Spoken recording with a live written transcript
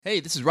Hey,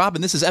 this is Rob,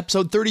 and this is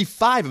episode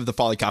 35 of the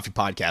Folly Coffee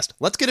Podcast.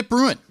 Let's get it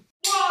brewing.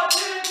 1, 2,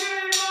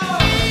 3, 4.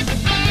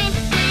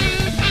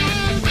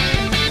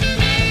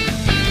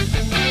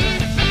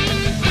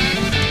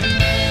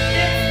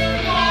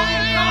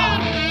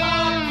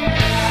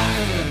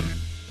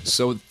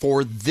 So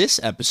for this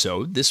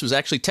episode, this was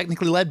actually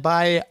technically led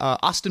by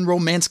Austin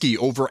Romansky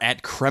over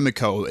at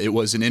Kremico. It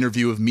was an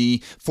interview of me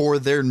for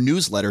their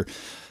newsletter.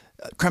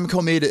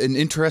 Kremico made an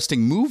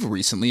interesting move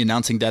recently,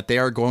 announcing that they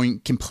are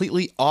going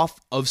completely off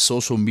of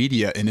social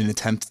media in an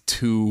attempt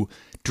to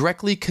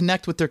directly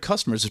connect with their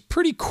customers. It's a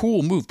pretty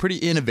cool move, pretty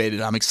innovative.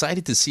 I'm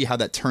excited to see how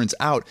that turns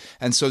out.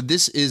 And so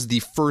this is the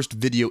first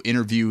video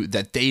interview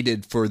that they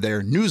did for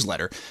their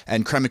newsletter.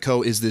 And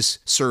Kremico is this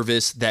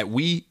service that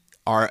we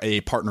are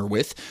a partner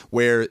with,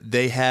 where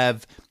they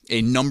have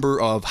a number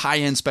of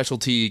high-end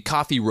specialty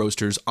coffee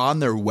roasters on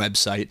their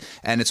website,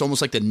 and it's almost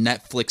like the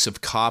Netflix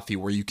of coffee,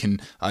 where you can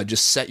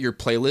just set your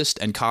playlist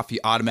and coffee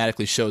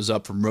automatically shows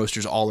up from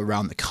roasters all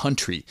around the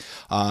country.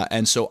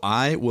 And so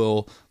I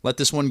will let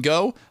this one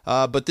go,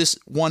 but this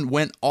one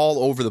went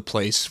all over the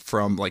place,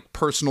 from like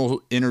personal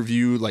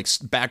interview, like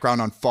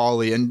background on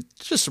Folly, and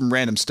just some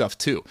random stuff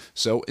too.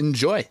 So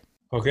enjoy.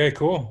 Okay,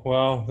 cool.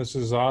 Well, this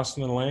is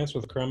Austin and Lance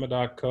with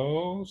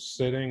Crema.co,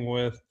 sitting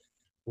with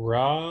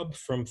Rob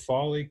from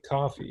Folly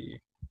Coffee.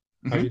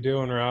 How you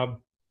doing, Rob?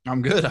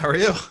 I'm good. How are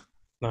you?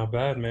 Not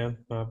bad, man.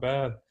 Not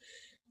bad.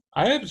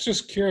 I was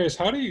just curious,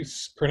 how do you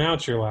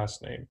pronounce your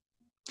last name?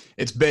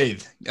 It's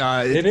Bathe.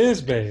 It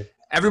is Bathe.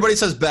 Everybody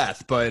says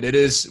Bathe, but it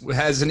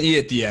has an E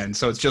at the end,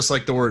 so it's just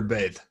like the word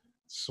bathe.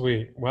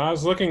 Sweet. Well, I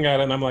was looking at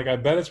it, and I'm like, I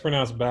bet it's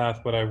pronounced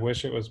Bath, but I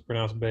wish it was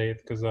pronounced Bathe,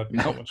 because that'd be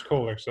so much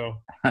cooler. So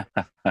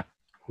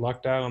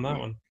lucked out on that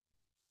one.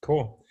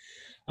 Cool.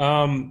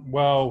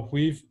 Well,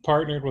 we've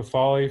partnered with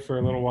Folly for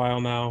a little while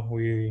now.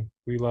 We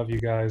love you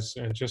guys,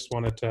 and just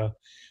wanted to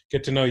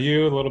get to know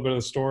you, a little bit of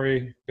the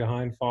story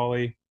behind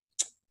Folly.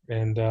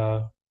 And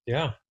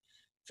yeah,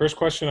 first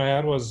question I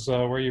had was,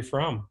 where are you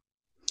from?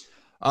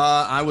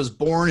 I was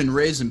born and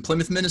raised in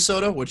Plymouth,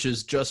 Minnesota, which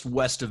is just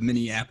west of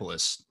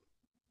Minneapolis.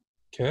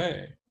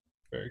 Okay,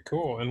 very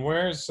cool. And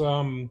where's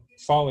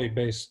Folly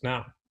based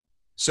now?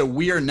 So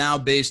we are now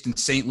based in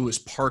St. Louis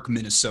Park,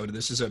 Minnesota.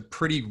 This is a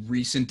pretty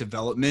recent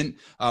development.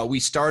 We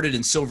started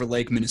in Silver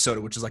Lake,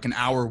 Minnesota, which is like an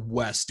hour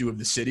west due of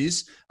the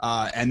cities.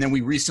 And then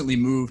we recently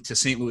moved to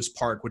St. Louis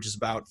Park, which is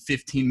about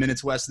 15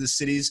 minutes west of the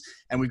cities.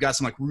 And we've got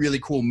some like really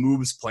cool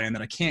moves planned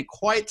that I can't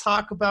quite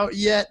talk about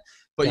yet.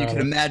 But you can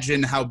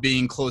imagine how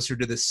being closer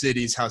to the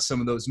cities, how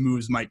some of those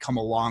moves might come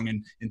along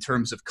in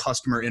terms of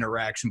customer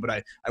interaction.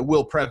 But I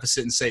will preface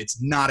it and say it's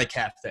not a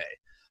cafe.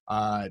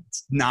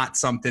 It's not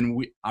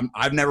something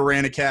I've never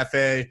ran a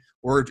cafe.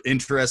 We're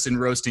interested in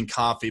roasting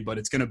coffee, but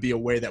it's going to be a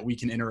way that we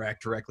can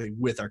interact directly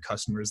with our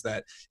customers.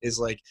 That is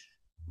like,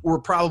 we're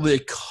probably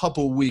a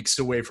couple weeks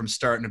away from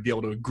starting to be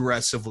able to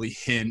aggressively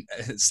hint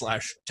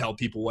 / tell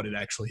people what it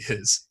actually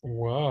is.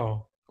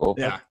 Wow. Cool.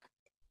 Yeah.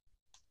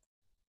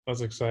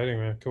 That's exciting,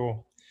 man.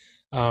 Cool.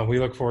 We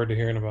look forward to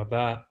hearing about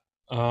that.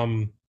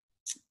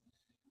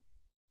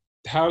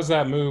 How's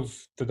that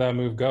move? Did that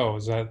move go?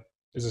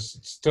 Is this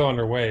still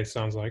underway? It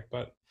sounds like,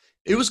 but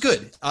it was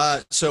good.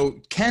 So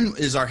Ken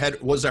was our head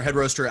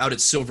roaster out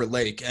at Silver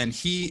Lake, and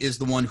he is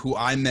the one who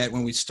I met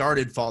when we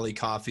started Folly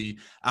Coffee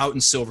out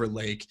in Silver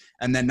Lake.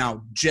 And then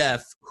now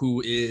Jeff,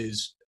 who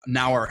is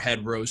now our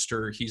head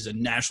roaster, he's a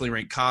nationally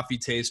ranked coffee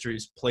taster.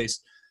 He's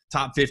placed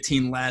top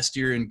 15 last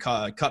year in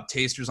cup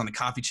tasters on the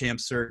Coffee Champ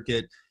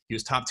circuit. He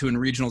was top 2 in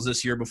regionals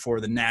this year before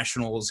the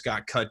nationals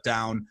got cut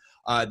down.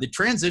 The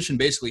transition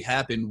basically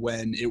happened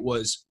when it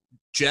was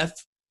Jeff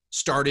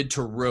started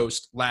to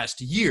roast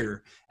last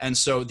year. And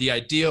so the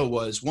idea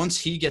was, once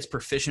he gets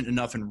proficient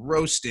enough in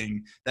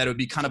roasting, that it would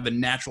be kind of a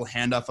natural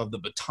handoff of the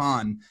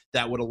baton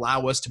that would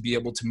allow us to be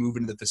able to move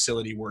into the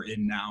facility we're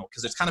in now,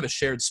 because it's kind of a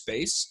shared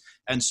space.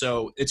 And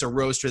so it's a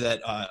roaster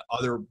that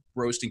other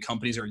roasting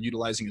companies are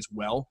utilizing as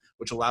well,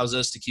 which allows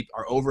us to keep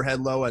our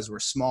overhead low as we're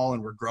small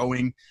and we're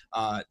growing,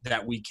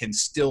 that we can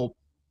still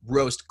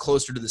roast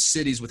closer to the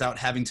cities without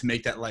having to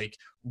make that like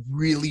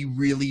really,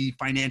 really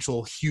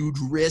financial huge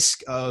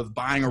risk of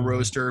buying a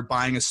roaster,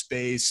 buying a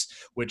space,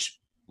 which,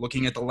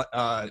 looking at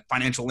the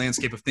financial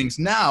landscape of things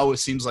now, it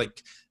seems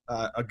like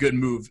a good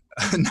move.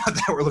 Not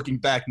that we're looking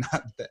back,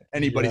 not that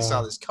anybody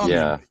saw this coming.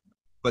 Yeah.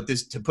 But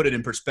this, to put it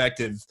in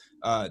perspective,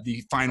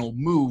 the final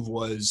move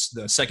was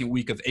the second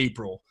week of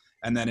April.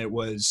 And then it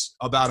was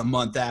about a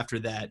month after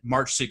that.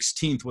 March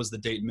 16th was the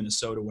date in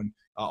Minnesota when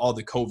all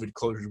the COVID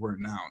closures were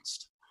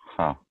announced.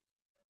 Huh.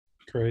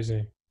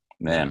 crazy.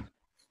 Man.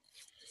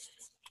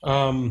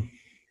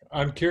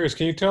 I'm curious,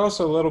 can you tell us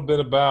a little bit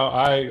about,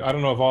 I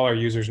don't know if all our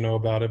users know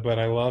about it, but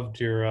I loved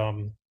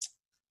your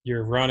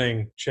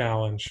running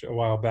challenge a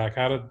while back.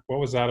 What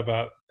was that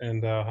about,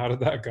 and how did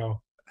that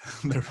go?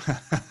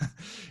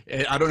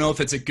 I don't know if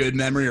it's a good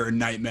memory or a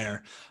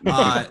nightmare.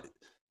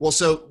 Well,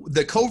 so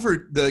the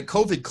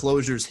COVID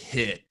closures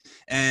hit,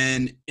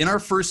 and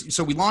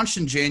so we launched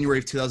in January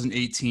of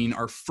 2018.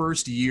 Our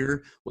first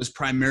year was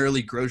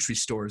primarily grocery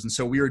stores, and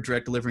so we were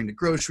direct delivering to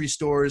grocery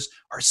stores.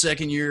 Our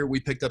second year,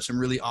 we picked up some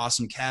really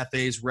awesome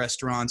cafes,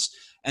 restaurants,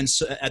 and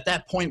so at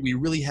that point, we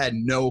really had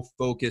no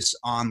focus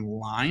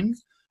online.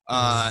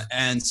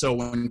 And so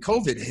when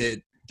COVID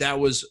hit, that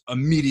was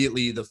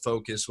immediately the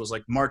focus. Was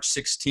like March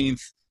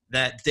 16th.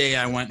 That day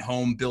I went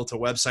home, built a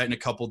website in a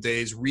couple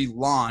days,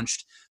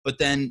 relaunched, but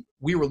then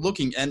we were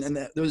looking and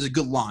there was a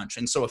good launch.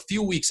 And so a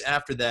few weeks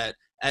after that,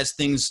 as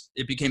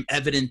it became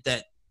evident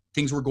that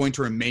things were going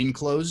to remain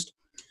closed,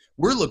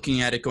 we're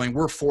looking at it going,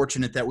 we're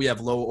fortunate that we have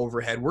low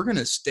overhead. We're going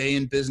to stay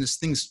in business.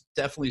 Things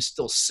definitely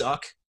still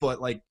suck, but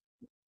like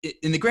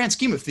in the grand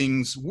scheme of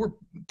things, we're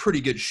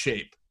pretty good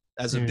shape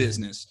as a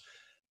business.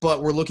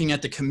 But we're looking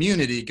at the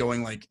community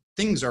going like,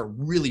 things are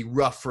really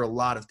rough for a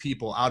lot of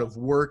people out of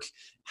work.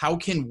 How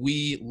can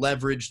we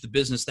leverage the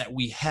business that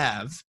we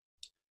have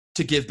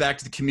to give back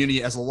to the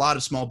community, as a lot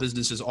of small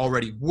businesses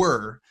already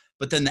were?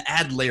 But then the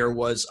add layer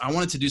was I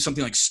wanted to do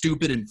something like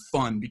stupid and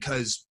fun,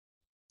 because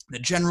the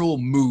general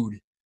mood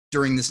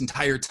during this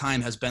entire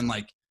time has been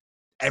like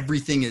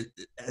everything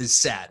is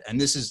sad. And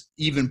this is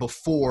even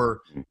before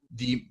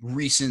the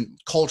recent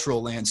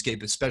cultural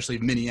landscape, especially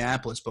of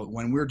Minneapolis. But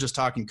when we were just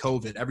talking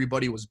COVID,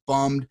 everybody was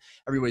bummed.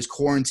 Everybody's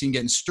quarantined,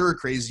 getting stir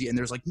crazy. And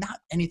there's like not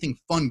anything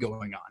fun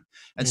going on.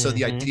 And so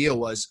the idea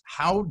was,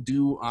 how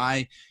do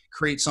I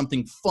create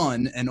something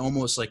fun? And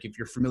almost like, if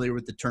you're familiar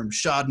with the term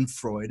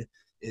Schadenfreude,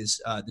 is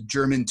the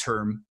German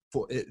term.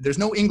 There's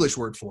no English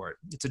word for it.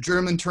 It's a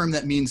German term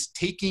that means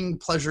taking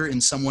pleasure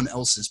in someone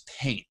else's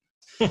pain.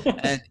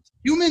 And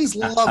humans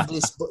love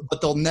this,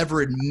 but they'll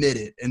never admit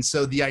it. And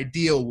so the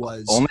idea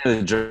was... Only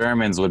the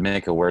Germans would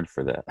make a word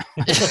for that.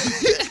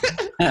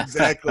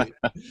 Exactly.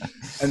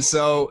 And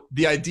so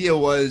the idea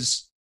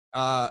was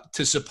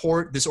to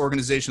support this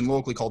organization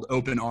locally called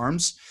Open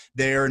Arms.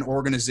 They're an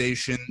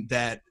organization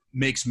that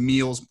makes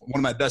meals. One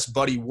of my best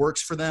buddy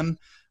works for them.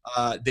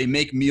 They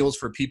make meals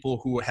for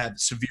people who have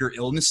severe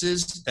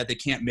illnesses that they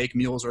can't make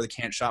meals or they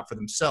can't shop for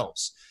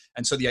themselves.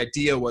 And so the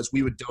idea was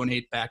we would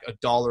donate back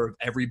 $1 of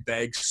every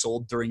bag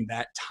sold during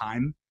that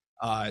time,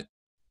 a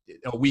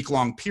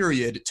week-long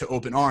period, to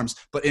Open Arms.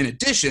 But in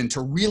addition,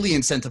 to really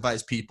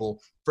incentivize people,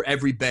 for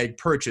every bag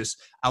purchase,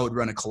 I would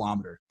run a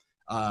kilometer.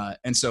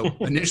 And so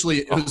initially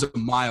it was a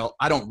mile.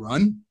 I don't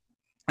run.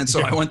 And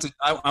so I went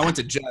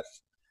to Jeff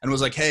and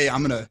was like, hey,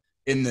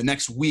 in the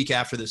next week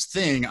after this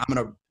thing, I'm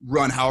going to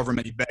run however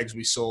many bags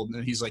we sold.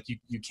 And he's like,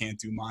 you can't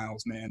do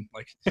miles, man.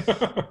 Like,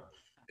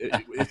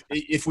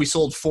 if we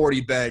sold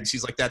 40 bags,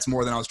 he's like, that's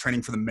more than I was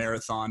training for the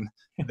marathon.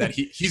 That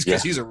he's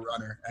because he's a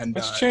runner. And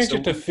let's change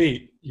it to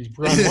feet. You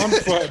run 1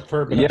 foot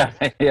per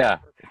bag. Yeah.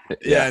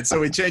 And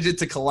so we changed it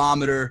to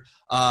kilometer.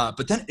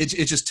 But then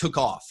it just took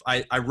off.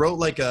 I wrote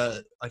like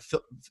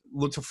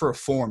looked for a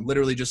form,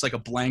 literally just like a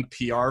blank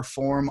PR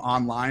form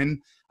online.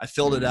 I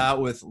filled it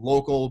out with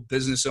local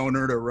business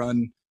owner to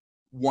run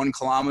 1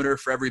 kilometer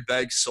for every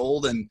bag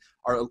sold, and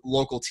our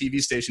local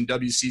TV station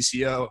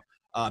WCCO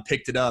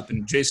picked it up.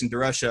 And Jason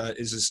Deresha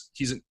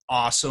he's an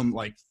awesome,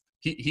 like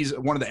he's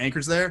one of the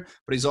anchors there,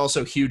 but he's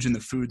also huge in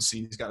the food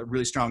scene. He's got a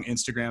really strong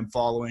Instagram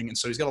following, and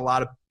so he's got a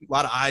lot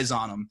of eyes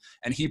on him.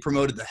 And he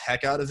promoted the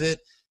heck out of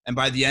it. And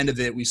by the end of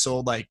it, we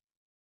sold like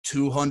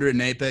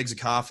 208 bags of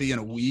coffee in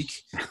a week,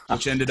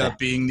 which ended up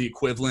being the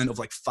equivalent of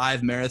like 5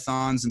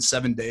 marathons in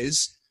 7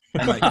 days.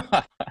 And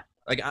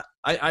like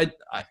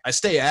I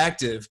stay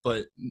active,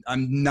 but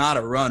I'm not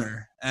a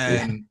runner.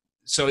 And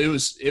so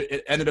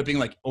it ended up being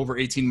like over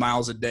 18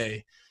 miles a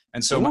day.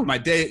 And so my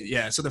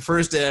day, so the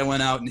first day I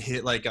went out and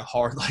hit like a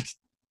hard, like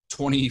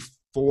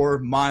 24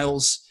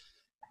 miles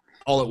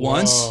all at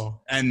once.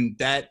 And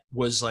that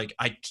was like,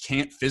 I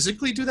can't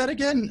physically do that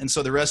again. And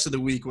so the rest of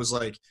the week was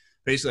like,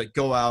 basically like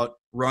go out,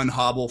 run,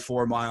 hobble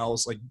 4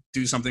 miles, like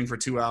do something for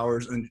 2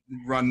 hours and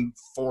run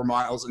 4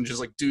 miles and just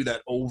like do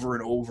that over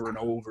and over and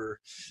over.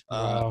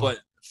 But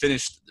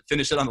finished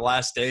it on the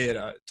last day at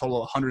a total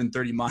of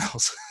 130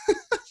 miles.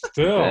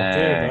 Still,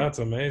 dude, that's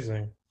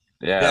amazing.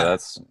 Yeah,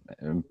 that's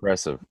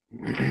impressive.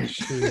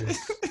 Jeez.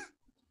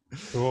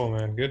 Cool,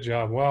 man. Good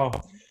job. Well,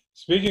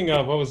 speaking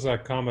of, what was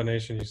that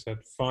combination you said?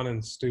 Fun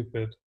and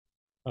stupid.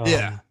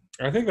 I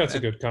think that's a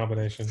good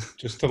combination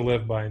just to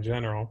live by in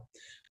general.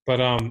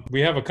 But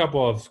we have a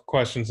couple of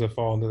questions that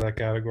fall into that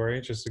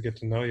category just to get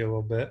to know you a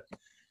little bit.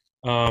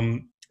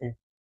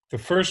 The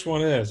first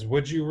one is,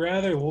 would you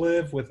rather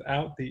live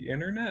without the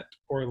internet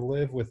or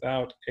live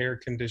without air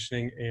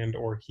conditioning and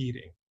or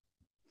heating?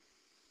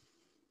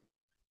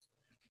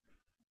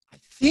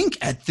 I think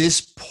at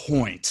this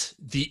point,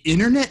 the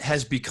internet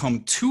has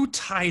become too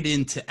tied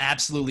into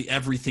absolutely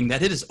everything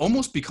that it has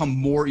almost become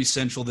more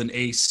essential than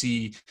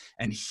AC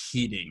and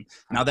heating.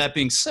 Now, that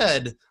being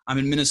said, I'm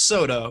in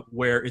Minnesota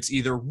where it's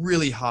either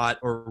really hot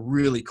or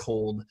really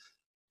cold,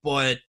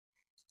 but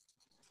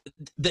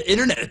the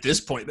internet at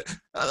this point,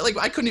 like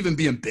I couldn't even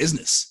be in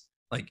business.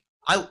 Like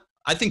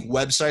I think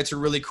websites are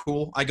really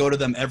cool. I go to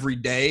them every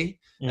day.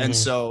 And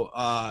so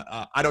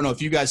I don't know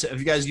if you guys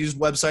used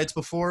websites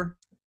before?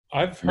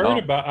 I've No.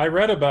 heard I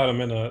read about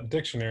them in a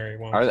dictionary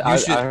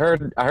once. I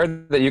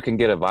heard that you can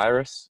get a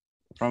virus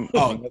from.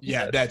 Oh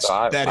yeah, that. So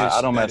I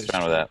don't mess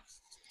around with that.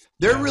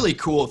 They're really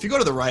cool. If you go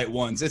to the right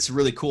ones, it's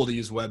really cool to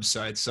use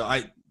websites. So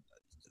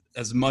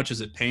as much as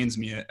it pains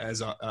me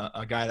as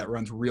a guy that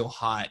runs real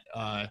hot,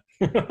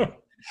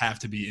 have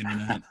to be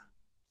internet.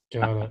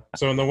 Got it.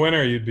 So in the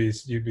winter, you'd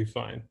be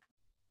fine.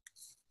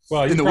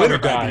 Well, you'd In the probably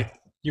winter, die.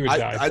 You would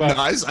die.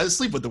 I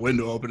sleep with the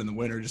window open in the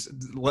winter. Just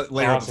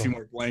layer up a few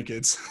more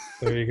blankets.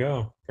 There you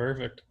go.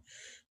 Perfect.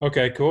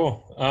 Okay,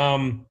 cool.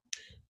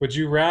 Would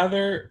you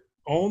rather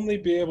only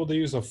be able to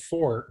use a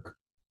fork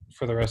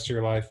for the rest of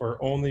your life, or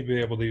only be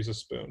able to use a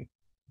spoon?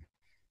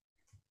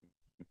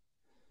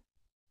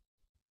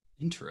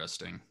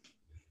 Interesting.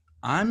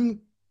 I'm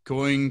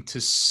going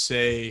to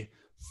say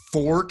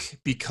fork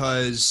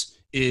because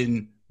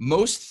in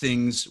most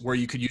things where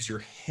you could use your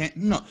hand,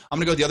 no, I'm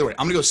going to go the other way.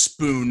 I'm going to go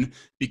spoon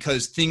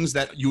because things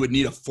that you would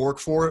need a fork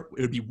for,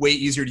 it would be way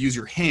easier to use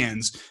your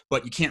hands,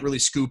 but you can't really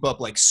scoop up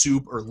like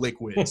soup or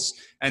liquids.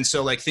 And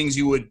so like things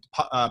you would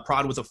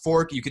prod with a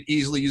fork, you could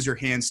easily use your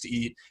hands to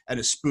eat. At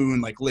a spoon,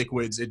 like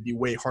liquids, it'd be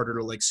way harder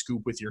to like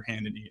scoop with your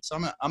hand and eat. So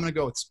I'm going to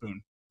go with spoon.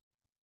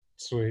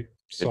 Sweet.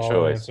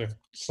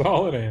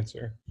 Solid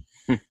answer.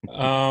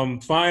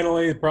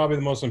 Finally, probably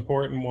the most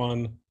important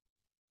one.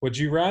 Would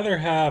you rather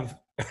have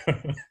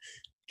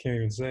can't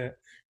even say it.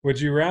 Would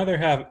you rather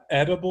have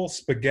edible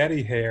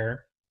spaghetti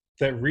hair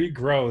that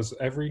regrows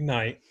every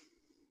night,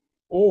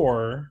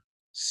 or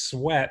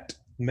sweat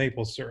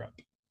maple syrup?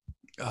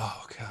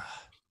 Oh God.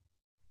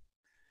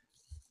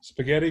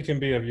 Spaghetti can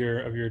be of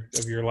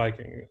your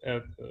liking.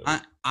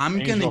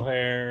 I'm angel gonna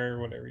hair,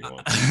 whatever you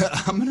want.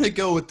 I'm gonna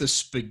go with the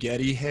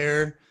spaghetti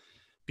hair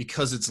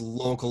because it's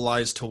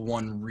localized to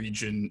one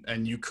region,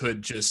 and you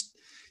could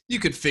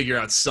figure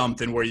out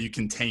something where you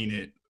contain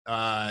it.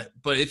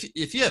 But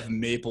if you have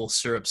maple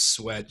syrup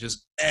sweat,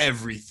 just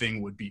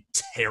everything would be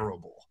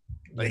terrible.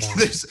 Like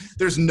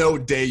there's no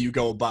day you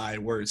go by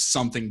where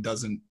something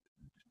doesn't.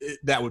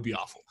 That would be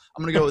awful.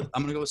 I'm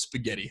gonna go with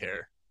spaghetti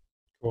hair.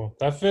 Cool.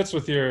 That fits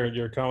with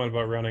your comment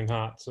about running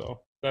hot.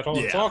 So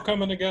it's all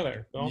coming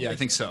together. I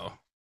think so.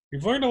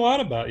 We've learned a lot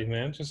about you,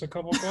 man. Just a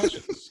couple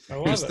questions. I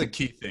love Just it. the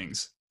key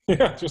things.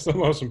 Yeah, just the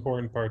most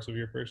important parts of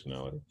your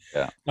personality.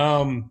 Yeah.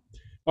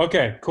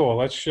 Okay, cool.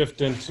 Let's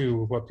shift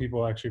into what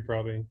people actually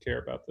probably care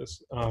about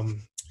this.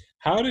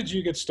 How did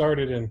you get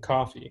started in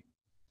coffee?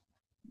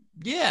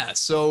 Yeah,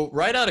 so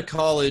right out of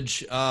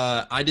college,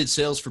 I did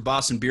sales for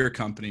Boston Beer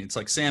Company. It's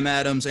like Sam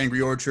Adams,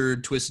 Angry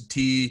Orchard, Twisted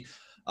Tea,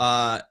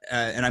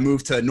 and I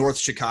moved to North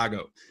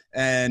Chicago.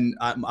 And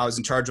I was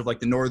in charge of like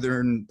the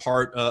northern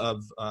part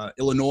of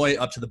Illinois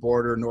up to the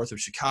border north of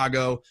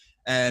Chicago.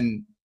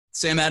 And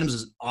Sam Adams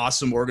is an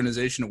awesome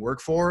organization to work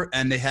for,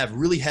 and they have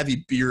really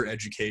heavy beer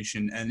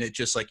education, and it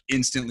just like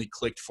instantly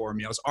clicked for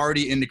me. I was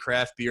already into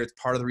craft beer. It's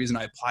part of the reason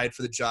I applied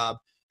for the job.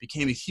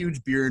 Became a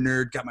huge beer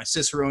nerd, got my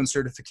Cicerone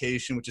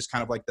certification, which is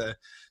kind of like the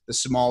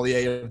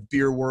sommelier of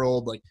beer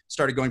world, like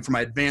started going for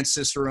my advanced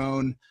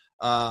Cicerone.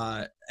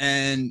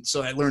 And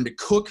so I learned to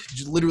cook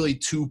literally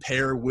to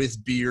pair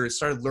with beer.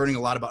 Started learning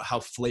a lot about how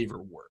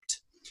flavor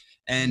worked.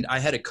 And I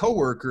had a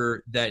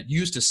coworker that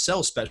used to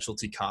sell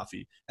specialty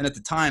coffee. And at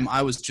the time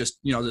I was just,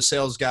 the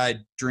sales guy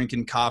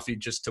drinking coffee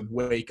just to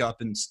wake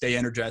up and stay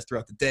energized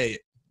throughout the day.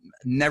 It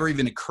never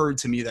even occurred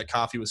to me that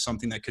coffee was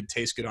something that could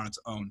taste good on its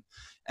own.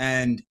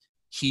 And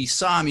he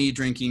saw me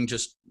drinking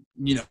just,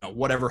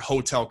 whatever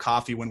hotel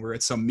coffee when we're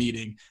at some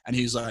meeting. And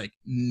he's like,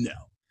 no,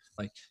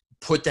 like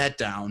put that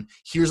down.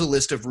 Here's a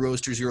list of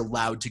roasters you're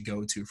allowed to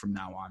go to from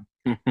now on.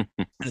 And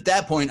at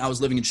that point I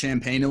was living in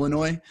Champaign,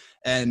 Illinois.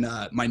 And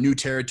my new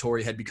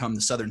territory had become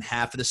the southern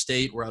half of the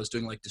state where I was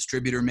doing like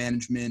distributor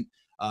management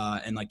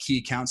and like key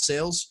account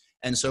sales.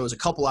 And so it was a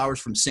couple hours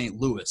from St.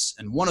 Louis.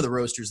 And one of the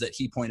roasters that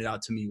he pointed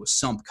out to me was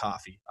Sump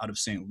Coffee out of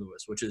St.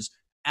 Louis, which is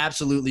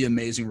absolutely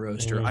amazing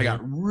roaster. Mm-hmm. I got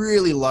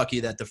really lucky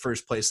that the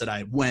first place that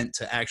I went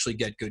to actually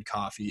get good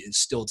coffee is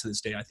still to this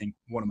day, I think,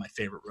 one of my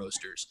favorite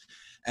roasters.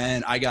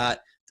 And I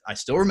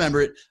still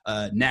remember it,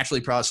 naturally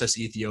processed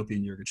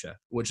Ethiopian Yirgacheffe,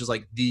 which is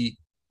like the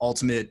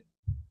ultimate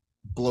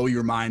blow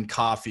your mind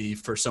coffee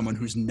for someone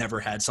who's never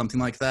had something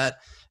like that.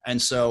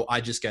 And so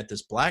I just get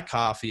this black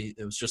coffee.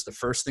 It was just the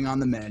first thing on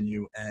the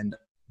menu. And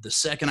the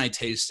second I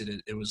tasted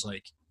it, it was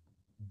like,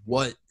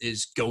 what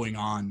is going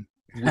on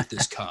with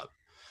this cup?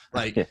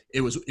 Like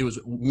it was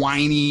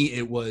winey.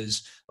 It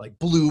was like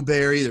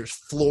blueberry. There's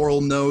floral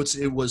notes.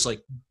 It was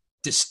like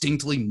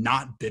distinctly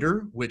not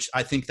bitter, which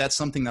I think that's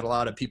something that a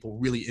lot of people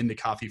really into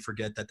coffee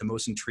forget, that the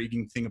most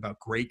intriguing thing about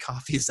great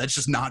coffee is that's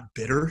just not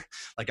bitter.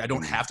 Like I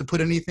don't have to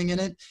put anything in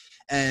it.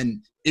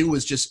 And it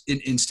was just an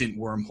instant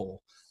wormhole.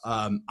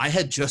 I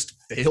had just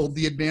failed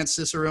the advanced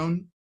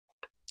Cicerone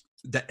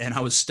and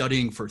I was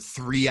studying for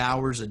 3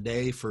 hours a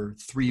day for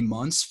 3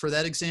 months for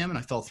that exam. And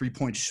I fell 3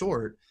 points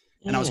short.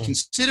 And I was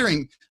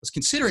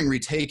considering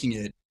retaking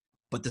it,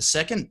 but the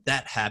second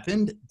that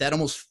happened, that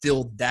almost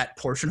filled that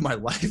portion of my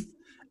life.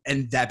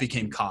 and that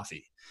became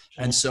coffee.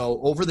 Sure. And so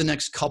over the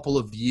next couple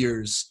of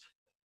years,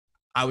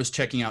 I was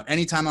checking out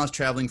anytime I was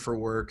traveling for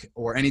work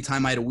or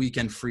anytime I had a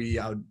weekend free,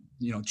 I would,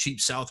 cheap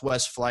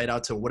Southwest flight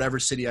out to whatever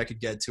city I could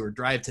get to or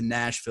drive to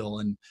Nashville,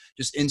 and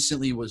just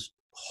instantly was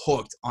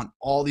hooked on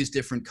all these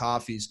different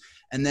coffees.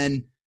 And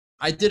then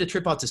I did a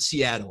trip out to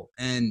Seattle,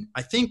 and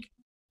I think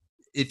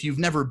if you've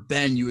never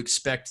been, you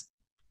expect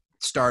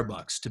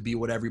Starbucks to be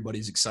what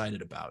everybody's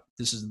excited about.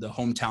 This is the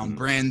hometown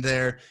brand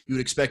there. You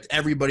would expect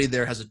everybody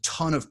there has a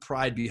ton of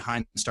pride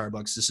behind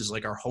Starbucks. This is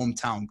like our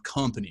hometown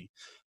company.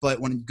 But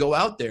when you go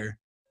out there,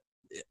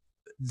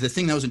 the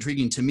thing that was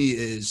intriguing to me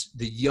is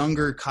the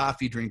younger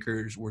coffee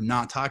drinkers were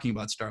not talking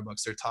about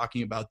Starbucks. They're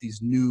talking about these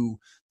new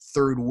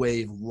third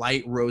wave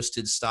light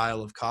roasted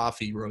style of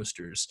coffee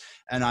roasters.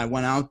 And I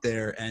went out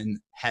there and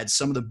had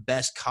some of the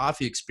best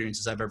coffee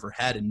experiences I've ever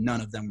had, and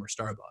none of them were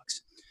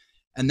Starbucks.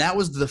 And that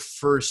was the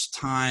first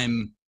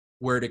time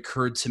where it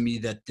occurred to me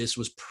that this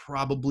was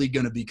probably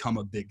going to become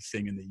a big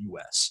thing in the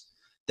US.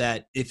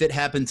 That if it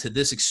happened to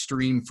this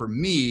extreme for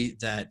me,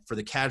 that for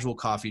the casual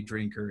coffee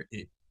drinker,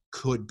 it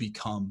could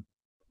become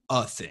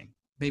a thing.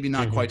 Maybe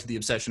not quite to the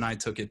obsession I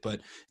took it, but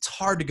it's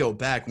hard to go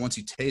back once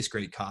you taste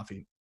great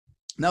coffee.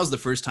 And that was the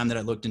first time that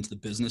I looked into the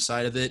business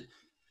side of it.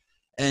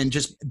 And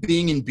just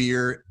being in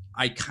beer,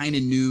 I kind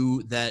of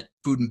knew that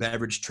food and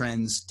beverage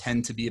trends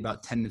tend to be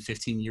about 10 to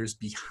 15 years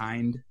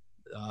behind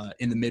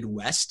in the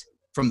Midwest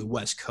from the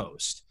West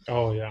Coast.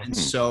 Oh, yeah. And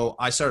so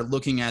I started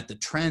looking at the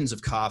trends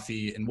of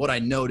coffee, and what I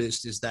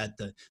noticed is that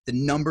the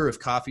number of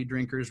coffee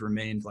drinkers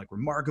remained like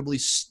remarkably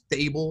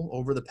stable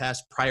over the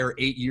past prior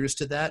 8 years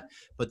to that,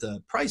 but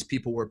the price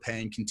people were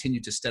paying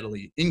continued to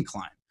steadily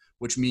incline,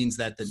 which means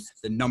that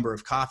the number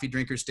of coffee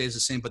drinkers stays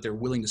the same, but they're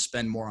willing to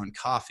spend more on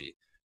coffee,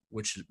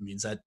 which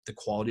means that the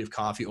quality of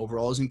coffee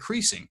overall is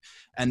increasing.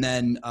 And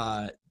then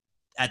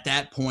at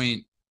that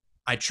point,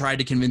 I tried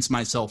to convince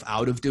myself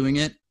out of doing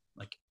it.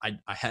 Like I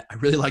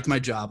really liked my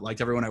job,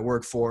 liked everyone I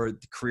worked for,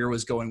 the career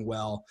was going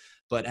well.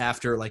 But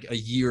after like a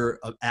year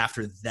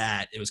after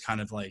that, it was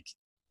kind of like,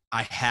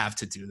 I have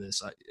to do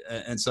this.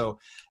 And so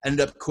I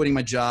ended up quitting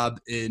my job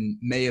in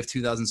May of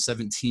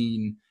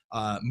 2017,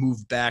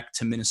 moved back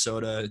to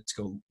Minnesota to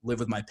go live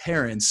with my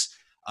parents.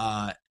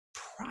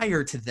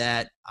 Prior to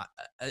that,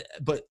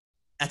 but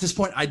at this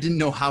point, I didn't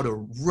know how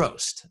to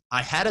roast.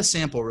 I had a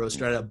sample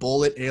roaster. I had a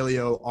Bullet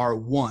Aleo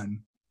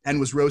R1 and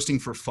was roasting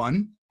for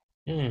fun.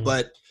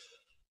 But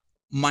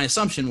my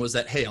assumption was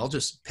that, hey, I'll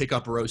just pick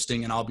up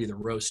roasting and I'll be the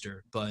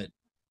roaster. But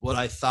what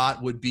I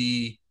thought would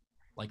be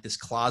like this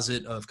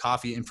closet of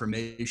coffee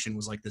information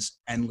was like this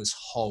endless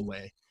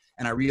hallway.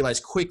 And I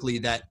realized quickly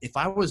that if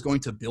I was going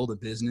to build a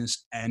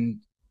business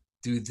and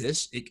do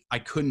this, I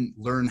couldn't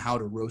learn how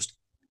to roast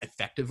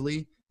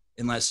effectively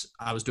unless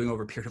I was doing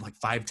over a period of like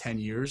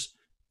 5-10 years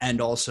and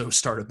also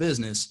start a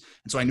business.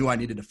 And so I knew I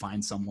needed to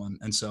find someone.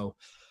 And so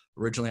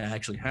originally I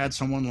actually had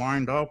someone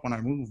lined up when I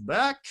moved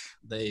back.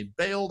 They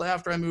bailed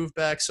after I moved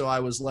back. So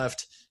I was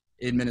left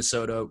in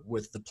Minnesota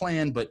with the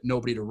plan, but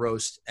nobody to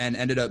roast, and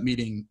ended up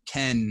meeting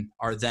Ken,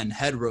 our then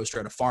head roaster,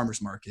 at a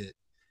farmer's market.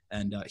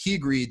 And he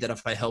agreed that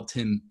if I helped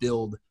him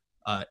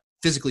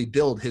physically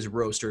build his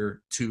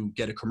roaster to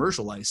get a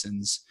commercial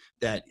license,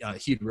 that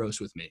he'd roast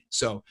with me.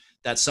 So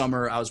that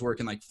summer I was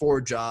working like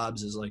 4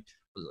 jobs as like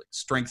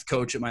strength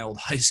coach at my old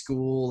high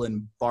school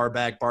and bar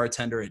back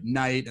bartender at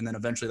night. And then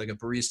eventually like a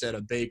barista at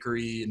a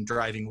bakery and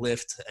driving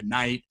Lyft at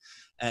night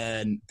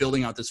and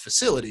building out this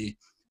facility.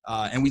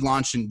 And we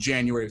launched in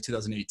January of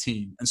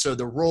 2018. And so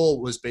the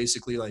role was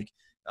basically like,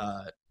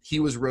 he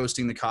was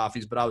roasting the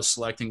coffees, but I was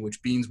selecting which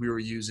beans we were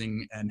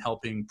using and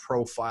helping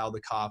profile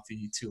the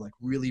coffee to like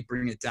really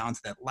bring it down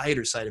to that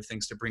lighter side of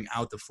things to bring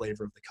out the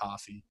flavor of the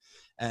coffee.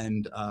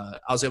 And I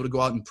was able to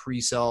go out and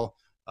pre-sell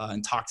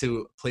and talk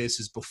to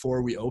places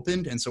before we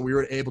opened. And so we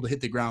were able to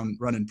hit the ground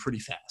running pretty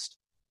fast.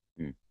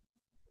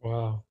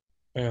 Wow.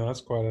 Man,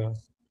 that's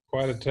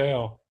quite a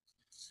tale.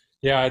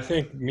 Yeah, I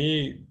think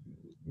me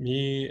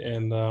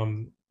and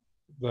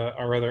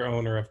our other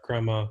owner of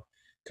Crema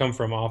come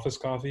from office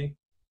coffee.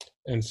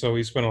 And so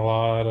we spent a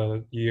lot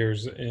of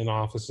years in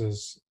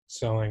offices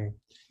selling,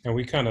 and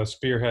we kind of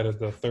spearheaded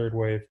the third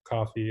wave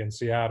coffee in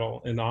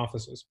Seattle in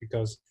offices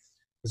because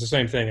it's the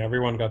same thing.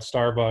 Everyone got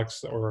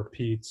Starbucks or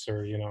Pete's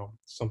or,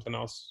 something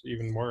else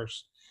even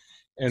worse.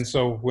 And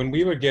so when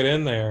we would get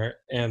in there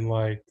and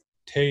like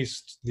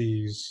taste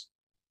these,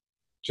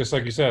 just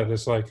like you said,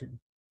 this like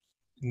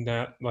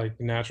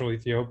natural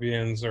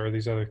Ethiopians or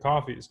these other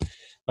coffees,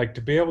 like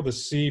to be able to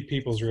see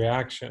people's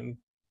reaction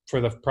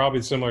for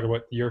probably similar to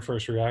what your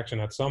first reaction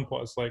at some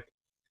place, like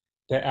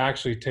to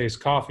actually taste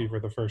coffee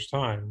for the first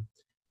time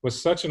was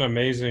such an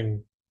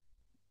amazing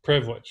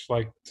privilege,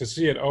 like to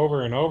see it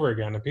over and over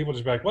again, and people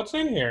just be like, what's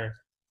in here,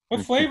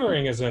 what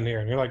flavoring is in here?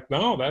 And you're like,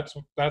 no, that's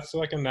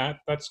like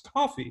that's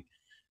coffee.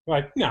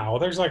 Like, no,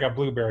 there's like a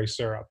blueberry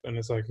syrup. And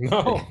it's like,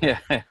 no,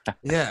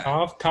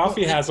 Yeah.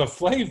 Coffee has a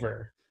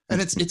flavor.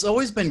 And it's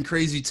always been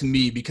crazy to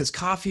me because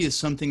coffee is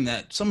something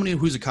that somebody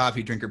who's a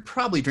coffee drinker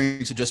probably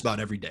drinks it just about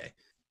every day.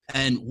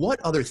 And what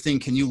other thing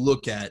can you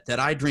look at that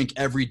I drink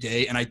every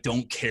day and I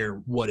don't care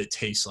what it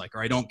tastes like,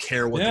 or I don't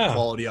care what the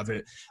quality of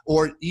it,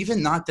 or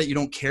even not that you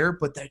don't care,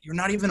 but that you're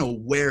not even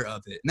aware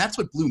of it. And that's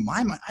what blew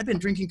my mind. I've been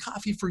drinking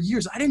coffee for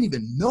years. I didn't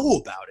even know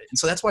about it. And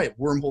so that's why it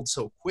wormholed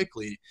so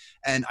quickly.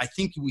 And I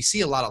think we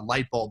see a lot of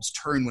light bulbs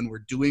turn when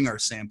we're doing our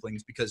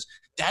samplings, because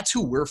that's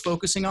who we're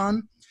focusing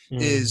on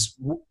is,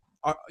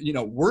 you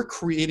know, we're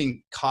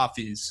creating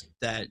coffees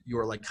that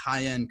your like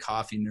high-end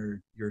coffee nerd,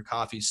 your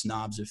coffee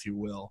snobs, if you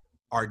will,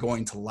 are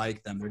going to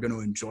like them. They're going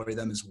to enjoy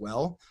them as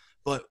well.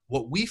 But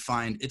what we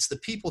find, it's the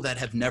people that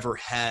have never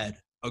had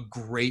a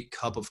great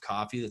cup of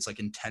coffee that's like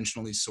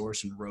intentionally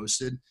sourced and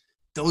roasted.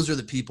 Those are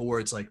the people where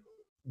it's like,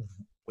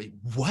 wait,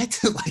 what?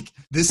 Like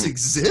this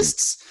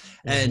exists?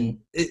 And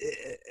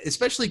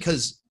especially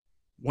because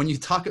when you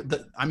talk,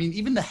 I mean,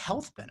 even the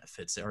health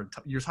benefits are,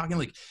 you're talking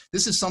like,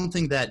 this is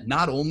something that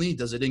not only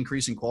does it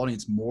increase in quality,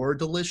 it's more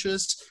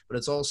delicious, but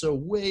it's also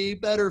way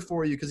better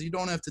for you because you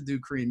don't have to do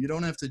cream. You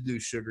don't have to do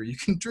sugar. You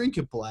can drink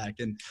it black.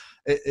 And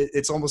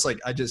it's almost like,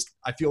 I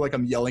feel like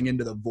I'm yelling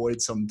into the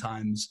void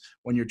sometimes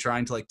when you're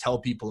trying to like tell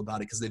people about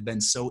it, because they've been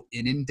so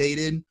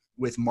inundated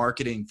with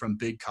marketing from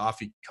big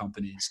coffee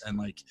companies. And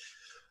like,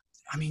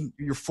 I mean,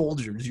 your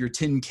Folgers, your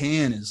tin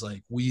can is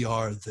like, we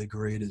are the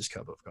greatest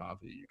cup of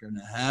coffee you're going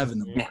to have in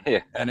the morning.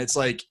 Yeah. And it's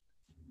like,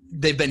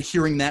 they've been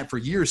hearing that for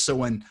years. So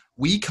when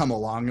we come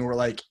along and we're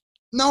like,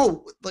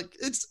 no, like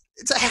it's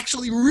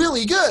actually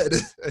really good.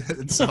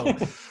 And so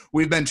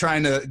we've been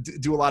trying to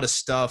do a lot of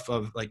stuff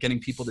of like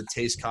getting people to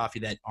taste coffee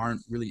that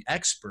aren't really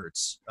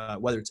experts,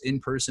 whether it's in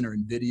person or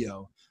in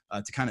video,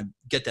 to kind of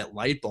get that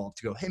light bulb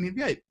to go, hey,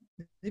 maybe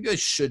I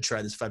should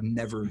try this if I've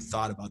never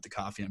thought about the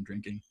coffee I'm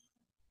drinking.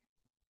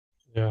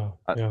 Yeah.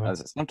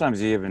 Sometimes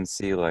you even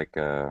see like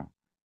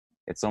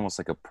it's almost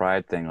like a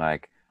pride thing,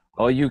 like,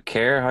 oh, you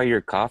care how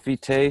your coffee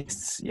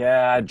tastes?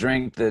 Yeah, I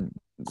drink the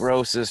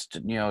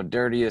grossest,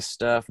 dirtiest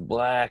stuff,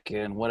 black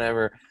and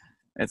whatever.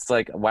 It's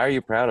like, why are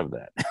you proud of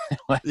that?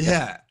 Like,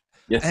 yeah.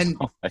 And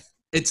like,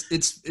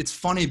 it's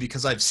funny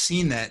because I've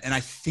seen that, and I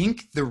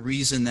think the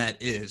reason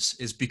that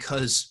is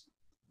because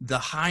the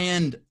high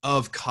end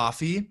of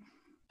coffee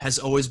has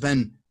always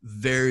been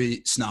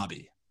very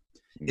snobby.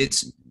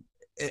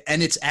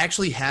 And it's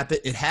actually happened.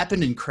 It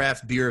happened in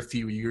craft beer a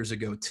few years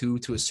ago too,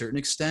 to a certain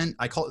extent.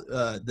 I call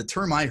the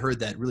term I heard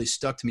that really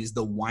stuck to me is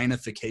the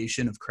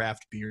winification of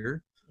craft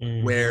beer,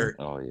 where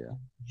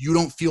you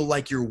don't feel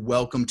like you're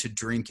welcome to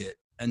drink it.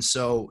 And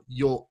so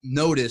you'll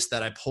notice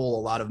that I pull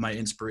a lot of my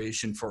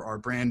inspiration for our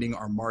branding,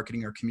 our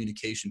marketing, our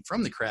communication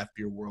from the craft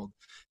beer world.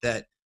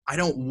 That I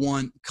don't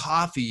want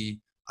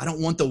coffee. I don't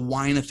want the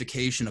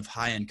winification of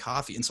high-end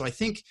coffee. And so I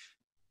think,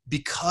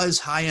 because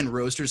high-end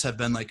roasters have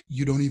been like,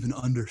 you don't even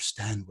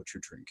understand what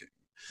you're drinking.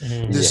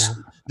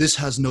 This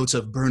has notes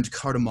of burnt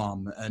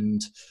cardamom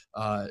and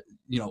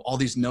all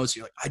these notes.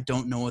 You're like, I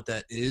don't know what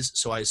that is,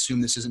 so I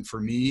assume this isn't for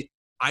me.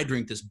 I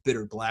drink this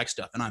bitter black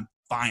stuff, and I'm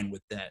fine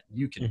with that.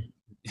 You can,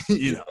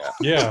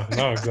 Yeah,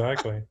 no,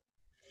 exactly.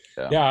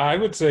 Yeah, I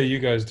would say you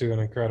guys do an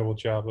incredible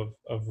job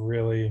of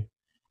really,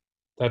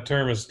 that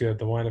term is good,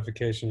 the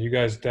winification. You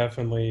guys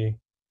definitely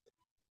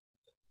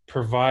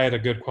provide a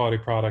good quality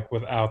product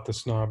without the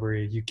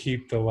snobbery. You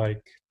keep the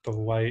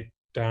light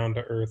down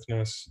to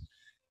earthness,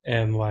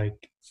 and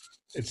like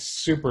it's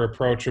super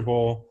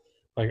approachable.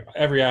 Like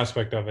every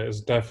aspect of it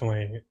is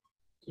definitely,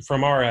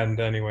 from our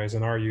end anyways,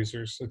 and our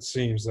users, it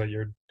seems that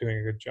you're doing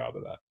a good job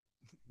of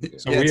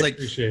that. So we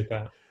appreciate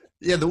that.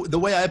 Yeah, the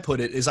way I put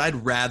it is, I'd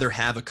rather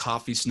have a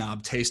coffee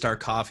snob taste our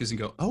coffees and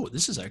go, oh,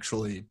 this is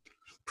actually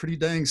pretty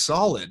dang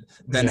solid,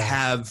 than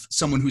have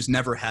someone who's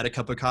never had a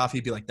cup of coffee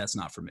be like, that's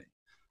not for me.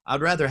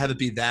 I'd rather have it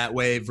be that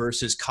way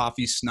versus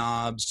coffee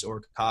snobs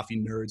or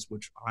coffee nerds,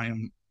 which I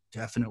am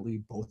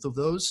definitely both of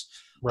those.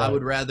 Right. I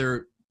would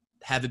rather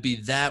have it be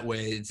that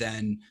way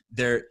than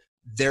they're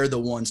the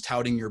ones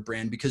touting your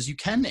brand, because you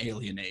can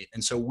alienate.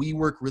 And so we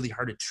work really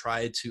hard to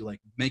try to like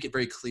make it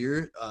very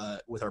clear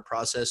with our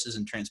processes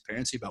and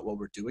transparency about what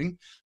we're doing.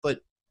 But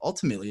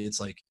ultimately, it's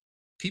like,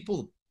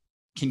 people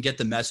can get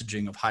the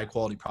messaging of high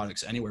quality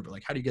products anywhere, but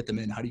like, how do you get them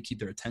in? How do you keep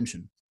their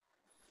attention?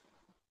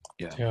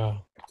 Yeah,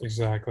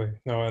 exactly.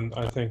 No, and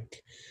I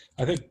think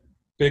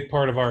big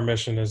part of our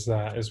mission is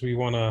we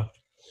want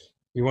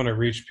to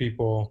reach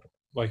people,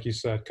 like you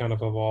said, kind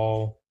of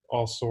all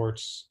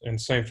sorts. And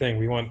same thing,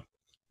 we want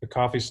the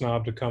coffee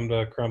snob to come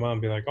to Crema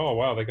and be like, oh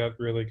wow, they got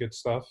really good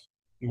stuff,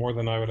 more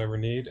than I would ever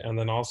need. And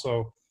then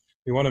also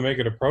we want to make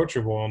it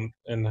approachable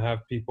and have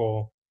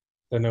people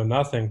that know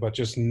nothing but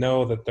just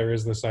know that there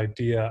is this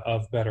idea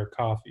of better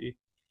coffee,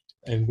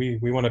 and we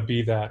want to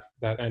be that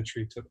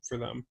entry for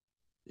them.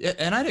 Yeah,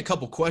 and I had a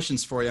couple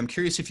questions for you. I'm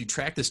curious if you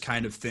track this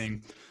kind of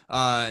thing,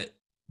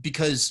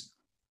 because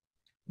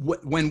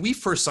when we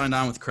first signed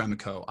on with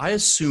Cremico, I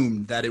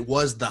assumed that it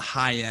was the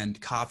high-end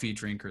coffee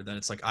drinker, that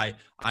it's like, I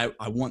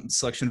want a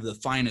selection of the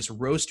finest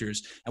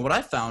roasters. And what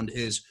I found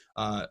is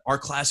our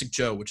Classic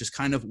Joe, which is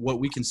kind of what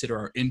we consider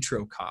our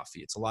intro coffee.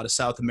 It's a lot of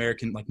South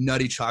American, like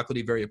nutty,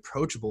 chocolatey, very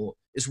approachable,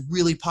 is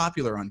really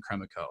popular on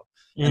Cremico.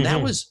 And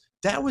that was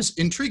that was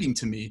intriguing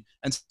to me.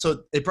 And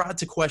so it brought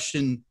to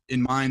question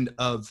in mind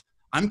of,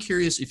 I'm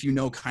curious if you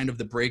know kind of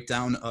the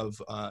breakdown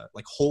of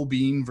like whole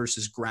bean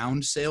versus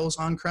ground sales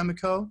on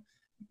Cremico,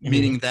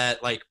 meaning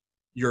that like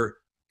your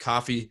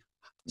coffee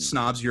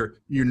snobs, your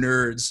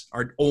nerds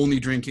are only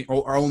drinking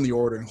or are only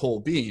ordering whole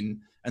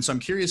bean. And so I'm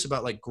curious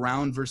about like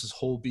ground versus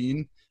whole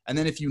bean. And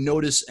then if you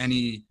notice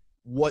any,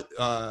 what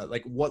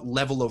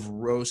level of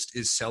roast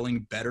is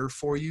selling better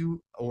for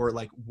you, or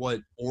like what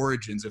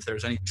origins, if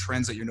there's any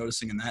trends that you're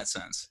noticing in that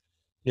sense.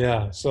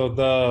 Yeah. So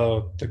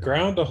the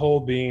ground to whole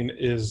bean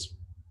is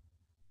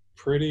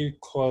pretty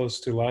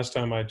close to, last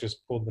time I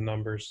just pulled the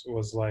numbers,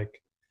 was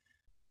like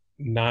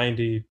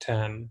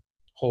 90-10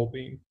 whole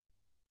bean.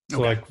 So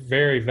Okay. like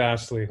very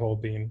vastly whole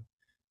bean.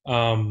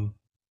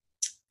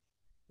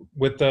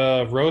 With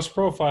the roast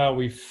profile,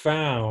 we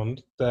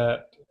found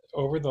that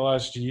over the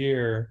last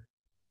year,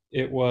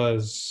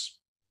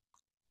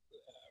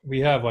 we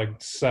have like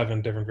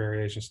 7 different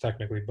variations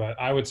technically, but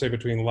I would say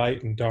between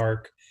light and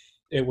dark,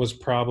 it was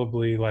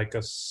probably like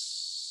a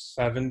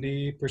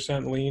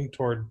 70% lean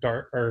toward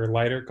dark or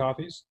lighter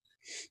coffees,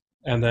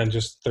 and then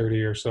just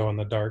 30 or so in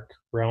the dark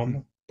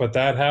realm. But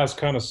that has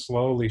kind of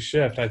slowly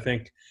shifted, I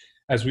think,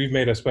 as we've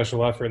made a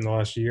special effort in the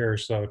last year or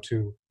so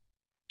to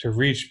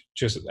reach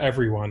just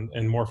everyone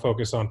and more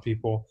focus on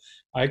people.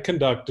 I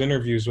conduct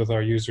interviews with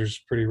our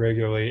users pretty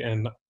regularly,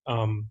 and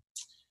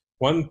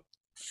one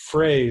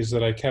phrase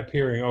that I kept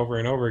hearing over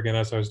and over again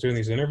as I was doing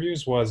these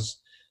interviews was,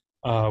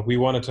 we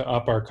wanted to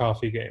up our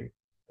coffee game,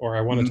 or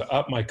I wanted to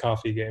up my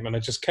coffee game. And I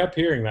just kept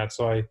hearing that.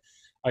 So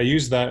I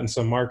used that in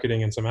some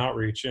marketing and some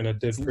outreach, and it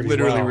did pretty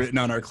literally well. written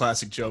on our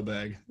classic Joe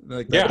bag,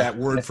 like Yeah. that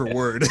word for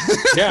word.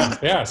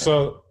 Yeah.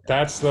 So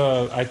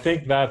I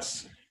think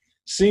that's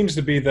seems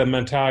to be the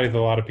mentality that a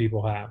lot of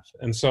people have.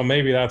 And so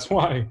maybe that's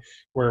why,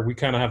 where we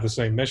kind of have the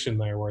same mission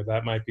there, where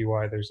that might be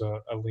why there's a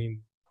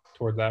lean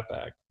toward that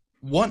bag.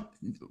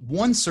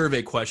 One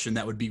survey question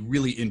that would be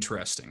really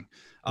interesting,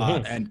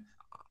 and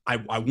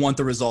I want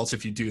the results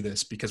if you do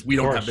this, because we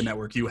don't have the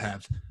network you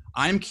have.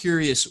 I'm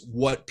curious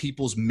what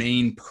people's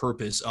main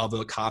purpose of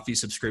a coffee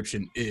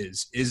subscription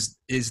is. Is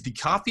the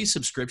coffee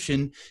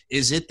subscription,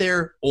 is it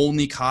their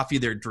only coffee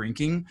they're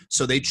drinking,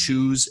 so they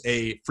choose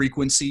a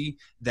frequency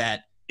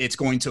that it's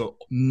going to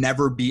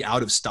never be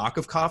out of stock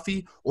of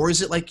coffee? Or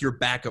is it like your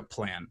backup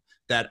plan,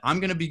 that I'm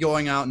going to be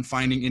going out and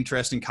finding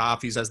interesting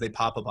coffees as they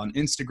pop up on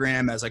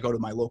Instagram, as I go to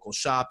my local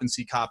shop and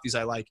see coffees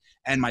I like,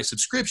 and my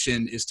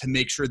subscription is to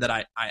make sure that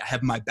I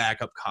have my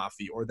backup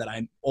coffee, or that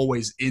I'm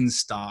always in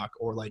stock,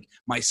 or like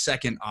my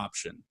second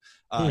option?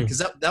 Because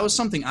that was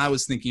something I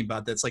was thinking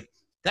about. That's like,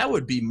 that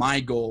would be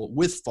my goal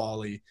with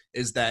Folly,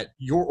 is that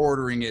you're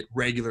ordering it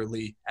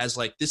regularly as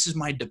like, this is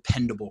my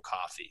dependable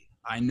coffee.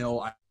 I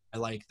know I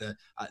like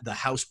the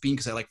house bean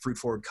because I like fruit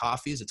forward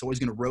coffees. It's always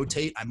going to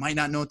rotate. I might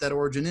not know what that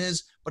origin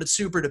is, but it's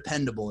super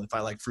dependable if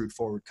I like fruit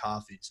forward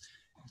coffees.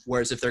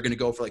 Whereas if they're going to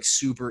go for like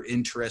super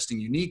interesting,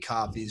 unique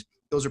coffees,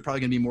 those are probably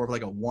going to be more of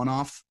like a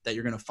one-off that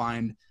you're going to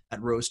find at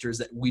roasters,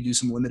 that we do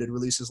some limited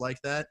releases like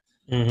that.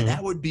 And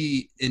that would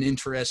be an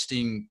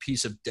interesting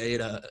piece of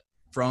data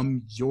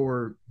from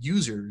your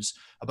users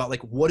about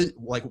like,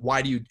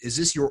 why is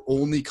this your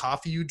only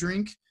coffee you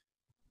drink?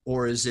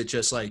 Or is it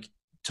just like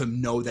to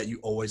know that you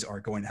always are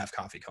going to have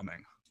coffee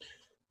coming?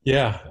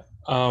 Yeah.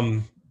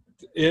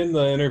 In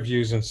the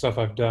interviews and stuff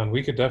I've done,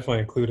 we could definitely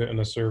include it in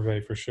a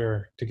survey for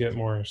sure to get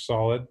more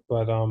solid.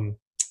 But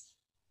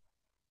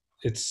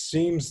it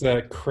seems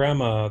that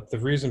crema, the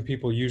reason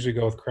people usually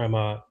go with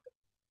crema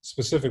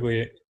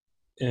specifically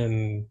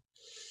in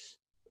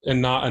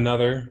not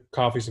another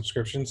coffee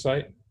subscription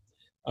site,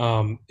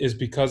 is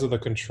because of the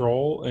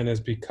control, and is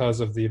because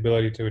of the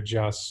ability to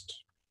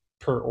adjust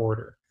per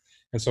order.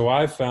 And so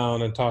I've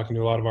found, in talking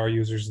to a lot of our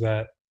users,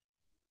 that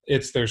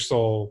it's their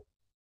sole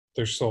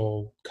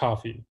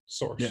coffee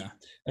source. Yeah.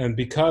 And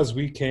because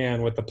we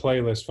can, with the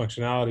playlist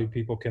functionality,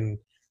 people can,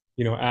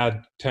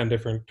 add 10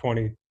 different,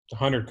 20,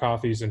 100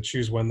 coffees and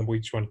choose when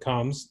each one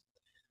comes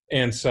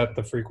and set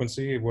the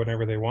frequency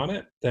whenever they want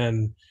it,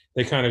 then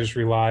they kind of just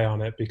rely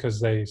on it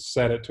because they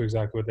set it to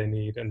exactly what they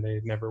need and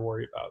they never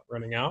worry about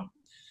running out.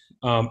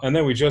 And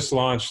then we just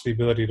launched the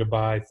ability to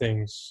buy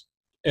things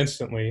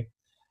instantly.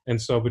 And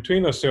so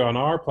between those two on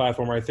our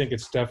platform, I think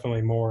it's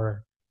definitely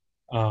more,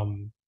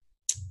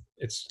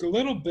 it's a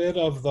little bit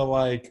of the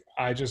like,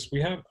 I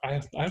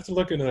have to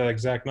look into the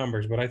exact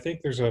numbers, but I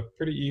think there's a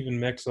pretty even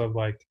mix of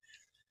like,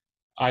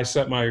 I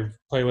set my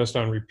playlist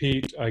on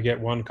repeat. I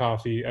get one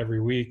coffee every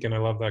week and I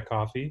love that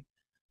coffee.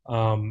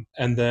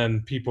 And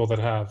then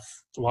a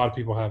lot of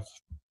people have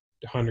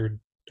 100,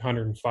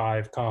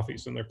 105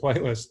 coffees in their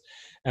playlist,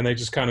 and they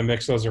just kind of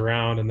mix those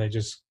around and they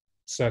just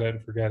set it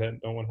and forget it and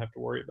don't want to have to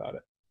worry about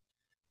it.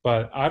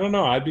 But I don't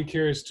know. I'd be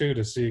curious too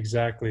to see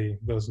exactly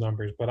those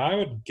numbers. But I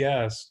would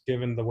guess,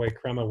 given the way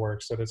crema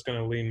works, that it's going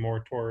to lean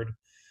more toward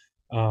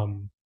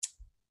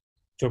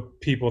the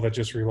people that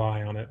just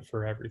rely on it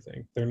for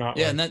everything. They're not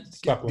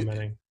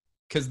supplementing.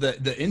 Because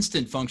the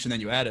instant function that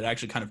you added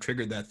actually kind of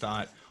triggered that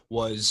thought.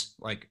 was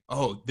like,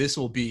 oh, this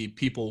will be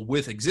people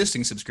with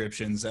existing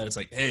subscriptions that it's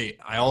like, hey,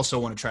 I also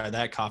want to try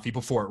that coffee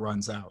before it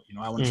runs out.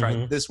 I want to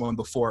try this one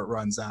before it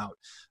runs out.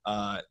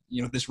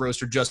 This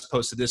roaster just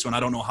posted this one. I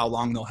don't know how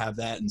long they'll have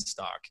that in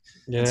stock.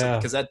 Yeah. And so,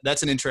 because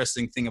that's an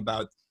interesting thing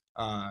about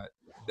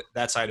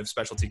that side of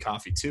specialty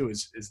coffee too,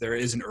 is there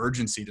is an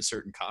urgency to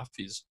certain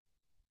coffees.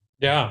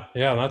 Yeah.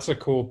 That's a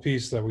cool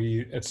piece that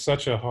it's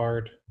such a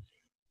hard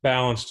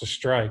balance to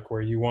strike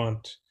where you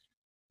want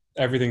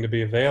everything to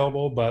be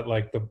available, but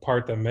like the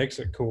part that makes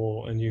it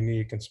cool and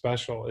unique and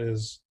special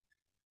is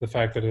the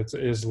fact that it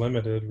is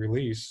limited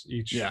release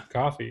each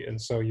coffee. And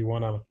so you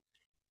want to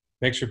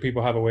make sure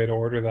people have a way to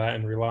order that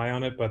and rely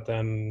on it. But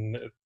then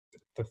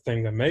the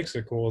thing that makes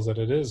it cool is that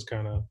it is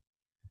kind of,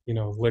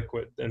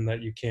 liquid, and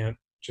that you can't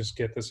just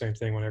get the same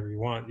thing whenever you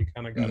want. You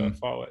kind of got to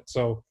follow it.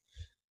 So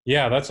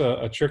yeah, that's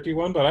a tricky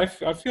one, but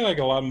I feel like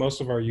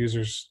most of our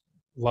users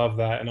love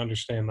that and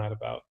understand that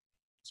about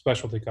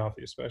specialty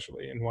coffee,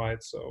 especially, and why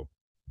it's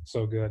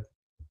so good.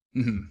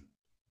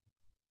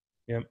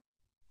 Yep.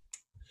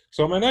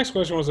 So my next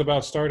question was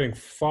about starting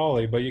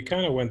Folly, but you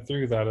kind of went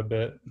through that a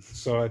bit.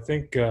 So I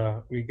think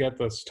we get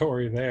the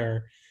story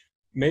there.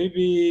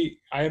 Maybe,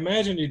 I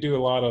imagine you do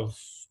a lot of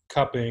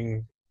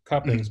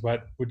cuppings,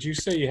 but would you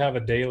say you have a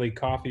daily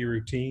coffee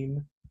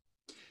routine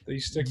that you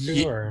stick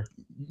to? Or?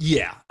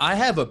 Yeah, I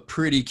have a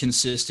pretty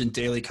consistent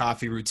daily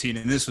coffee routine,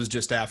 and this was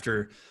just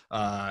after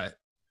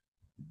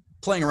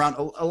playing around.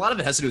 A lot of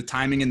it has to do with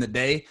timing in the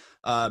day,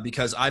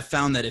 because I've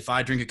found that if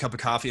I drink a cup of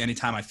coffee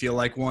anytime I feel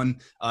like one,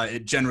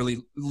 it generally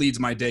leads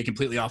my day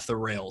completely off the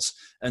rails.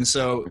 And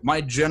so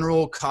my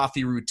general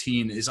coffee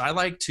routine is I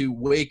like to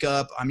wake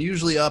up. I'm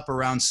usually up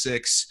around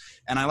 6,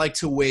 and I like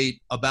to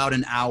wait about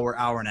an hour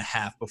and a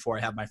half before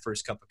I have my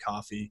first cup of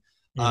coffee.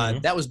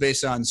 That was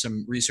based on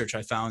some research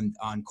I found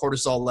on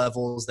cortisol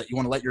levels, that you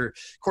want to let your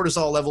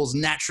cortisol levels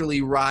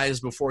naturally rise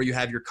before you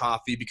have your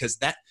coffee, because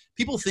that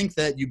people think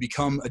that you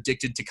become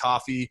addicted to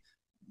coffee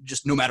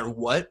just no matter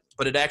what,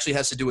 but it actually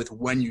has to do with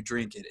when you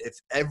drink it. If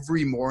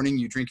every morning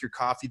you drink your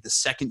coffee, the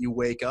second you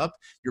wake up,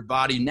 your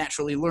body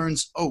naturally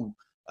learns,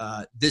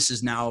 this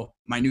is now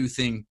my new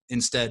thing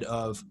instead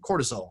of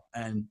cortisol.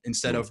 And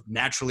instead of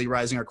naturally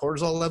rising our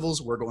cortisol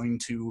levels, we're going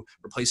to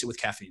replace it with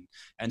caffeine.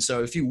 And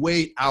so if you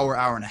wait hour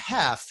and a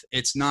half,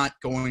 it's not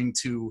going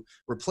to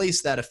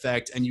replace that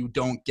effect, and you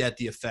don't get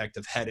the effect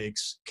of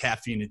headaches,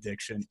 caffeine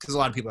addiction. Because a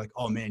lot of people are like,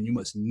 oh man, you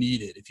must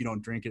need it if you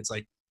don't drink it. It's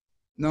like,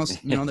 no,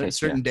 there's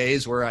certain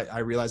days where I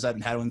realize I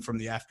haven't had one from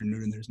the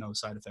afternoon and there's no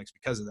side effects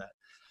because of that.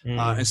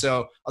 And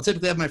so I'll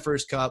typically have my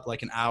first cup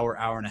like an hour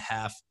and a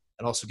half.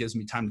 It also gives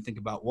me time to think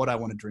about what I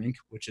want to drink,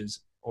 which is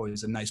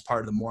always a nice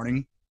part of the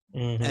morning.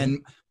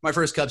 And my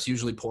first cup's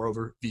usually pour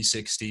over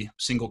V60,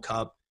 single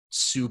cup,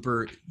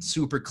 super,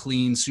 super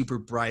clean, super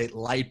bright,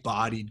 light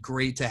bodied,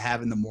 great to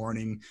have in the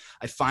morning.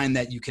 I find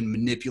that you can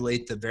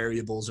manipulate the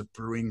variables of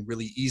brewing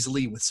really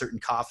easily with certain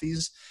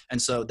coffees.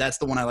 And so that's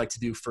the one I like to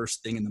do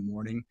first thing in the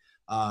morning.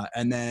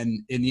 And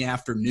then in the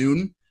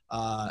afternoon,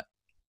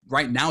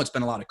 right now it's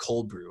been a lot of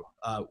cold brew.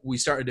 We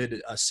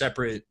started a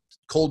separate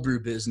cold brew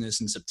business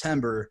in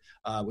September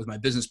with my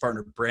business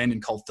partner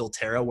Brandon, called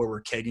Filterra, where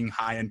we're kegging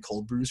high-end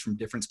cold brews from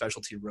different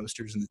specialty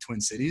roasters in the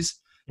Twin Cities.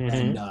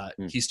 And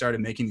he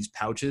started making these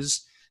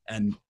pouches,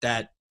 and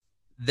that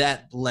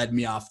led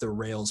me off the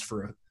rails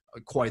for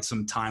quite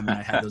some time when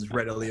I had those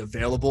readily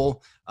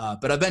available.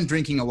 But I've been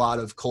drinking a lot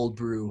of cold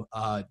brew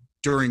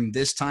during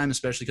this time,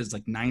 especially because it's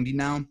like 90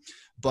 now.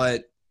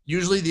 But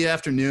usually the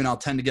afternoon, I'll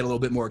tend to get a little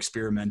bit more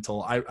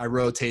experimental. I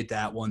rotate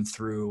that one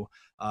through.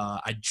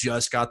 I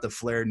just got the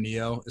Flare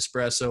Neo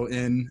espresso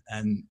in,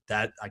 and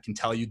that I can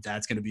tell you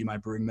that's going to be my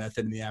brewing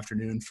method in the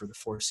afternoon for the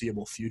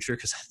foreseeable future,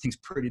 because I think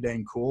it's pretty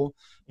dang cool.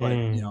 But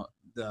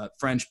the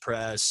French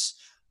press,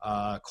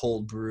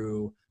 cold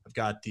brew, I've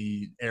got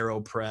the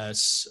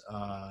AeroPress,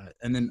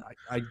 and then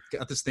I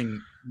got this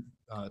thing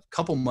a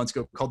couple months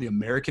ago called the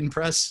American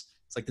Press.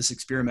 It's like this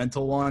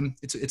experimental one.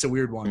 It's a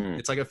weird one.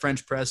 It's like a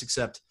French press,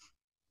 except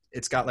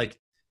it's got like,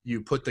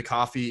 you put the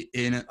coffee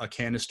in a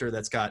canister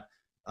that's got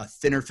a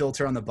thinner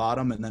filter on the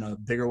bottom and then a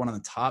bigger one on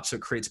the top. So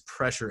it creates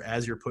pressure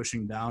as you're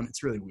pushing down.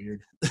 It's really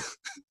weird,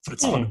 but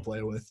it's fun to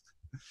play with.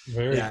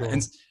 Very cool.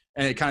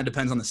 And it kind of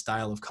depends on the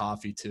style of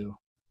coffee too.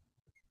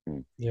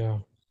 Yeah.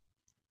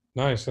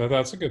 Nice.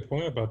 That's a good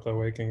point about the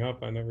waking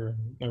up. I never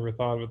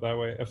thought of it that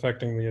way,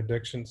 affecting the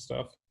addiction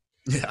stuff.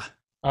 Yeah.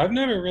 I've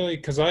never really,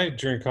 because I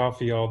drink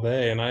coffee all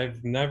day, and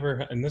I've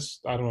never, and this,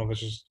 I don't know,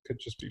 this could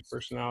just be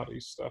personality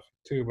stuff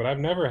too, but I've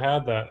never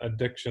had that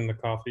addiction to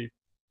coffee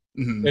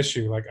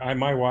issue. Like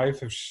my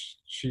wife, if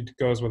she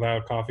goes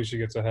without coffee, she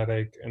gets a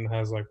headache and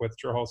has like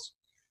withdrawals.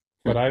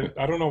 But I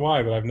don't know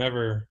why, but I've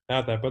never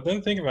had that. But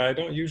then think about it, I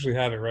don't usually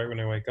have it right when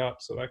I wake up,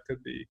 so that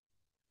could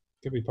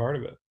be part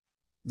of it.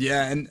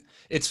 Yeah, and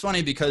it's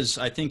funny because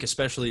I think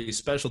especially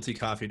specialty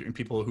coffee and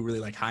people who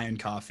really like high-end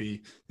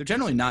coffee, they're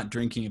generally not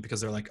drinking it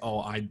because they're like, oh,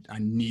 I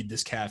need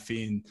this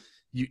caffeine.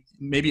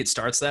 Maybe it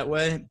starts that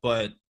way,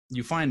 but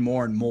you find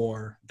more and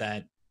more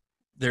that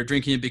they're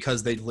drinking it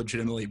because they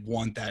legitimately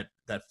want that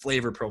that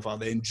flavor profile.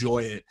 They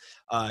enjoy it.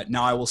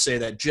 Now I will say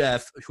that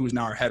Jeff, who's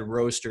now our head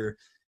roaster,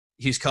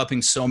 he's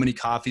cupping so many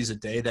coffees a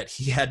day that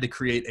he had to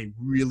create a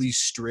really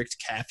strict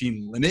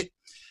caffeine limit.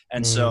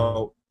 And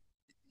so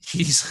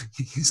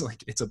he's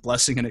like, it's a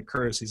blessing and a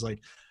curse. He's like,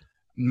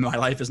 my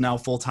life is now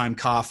full-time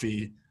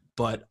coffee,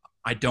 but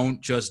I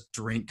don't just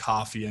drink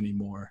coffee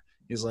anymore.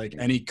 He's like,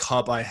 any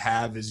cup I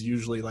have is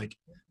usually like,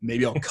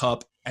 maybe I'll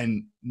cup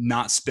and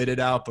not spit it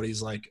out, but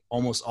he's like,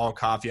 almost all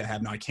coffee I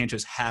have now, I can't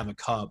just have a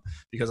cup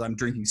because I'm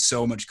drinking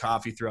so much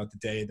coffee throughout the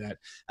day that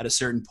at a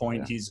certain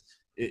point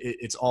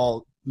it's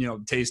all,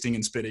 tasting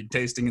and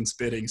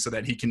spitting so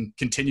that he can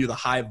continue the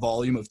high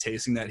volume of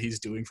tasting that he's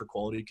doing for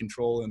quality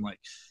control and like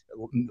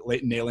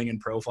nailing in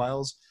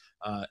profiles.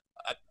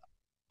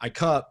 I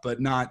cup,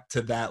 but not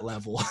to that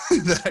level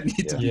that I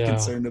need to be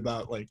concerned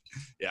about. Like,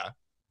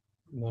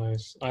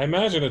 Nice. I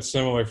imagine it's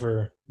similar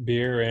for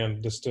beer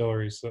and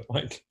distilleries. That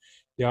like,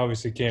 you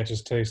obviously can't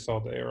just taste all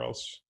day, or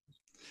else.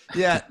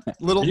 Yeah,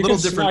 little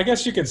different. I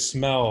guess you can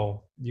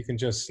smell. You can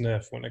just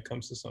sniff when it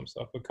comes to some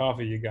stuff, but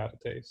coffee you got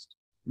to taste.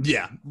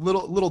 Yeah,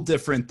 little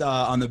different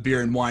on the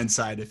beer and wine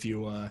side if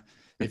you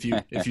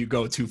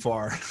go too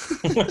far.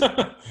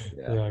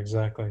 Yeah,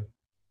 exactly.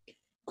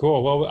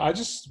 Cool. Well,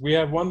 we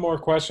have one more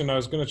question. I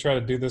was going to try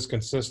to do this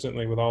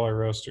consistently with all our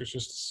roasters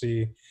just to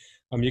see.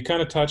 You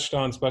kind of touched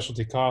on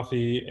specialty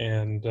coffee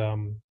and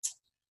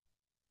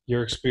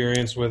your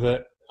experience with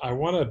it. I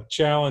want to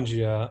challenge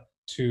you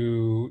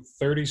to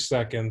 30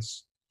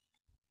 seconds.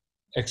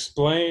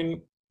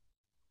 Explain.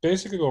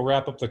 Basically, we'll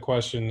wrap up the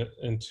question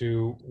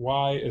into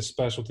why is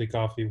specialty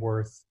coffee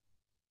worth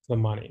the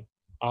money?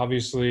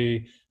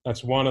 Obviously,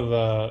 that's one of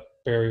the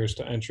barriers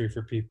to entry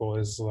for people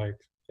is like,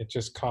 it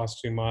just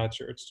costs too much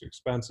or it's too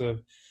expensive.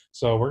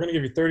 So we're going to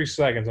give you 30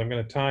 seconds. I'm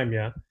going to time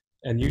you,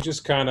 and you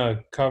just kind of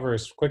cover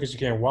as quick as you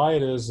can why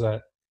it is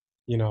that,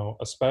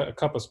 a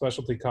cup of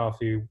specialty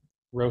coffee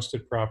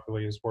roasted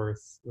properly is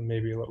worth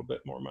maybe a little bit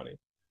more money.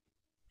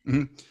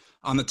 Mm-hmm.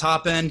 On the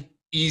top end,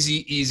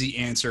 easy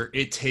answer.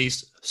 It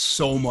tastes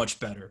so much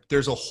better.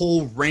 There's a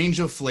whole range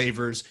of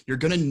flavors. You're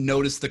going to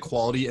notice the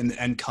quality in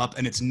the end cup,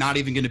 and it's not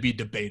even going to be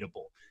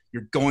debatable.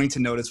 You're going to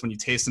notice when you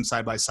taste them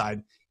side by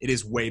side, it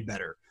is way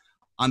better.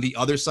 On the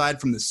other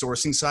side, from the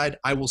sourcing side,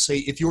 I will say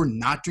if you're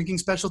not drinking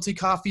specialty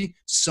coffee,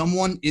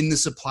 someone in the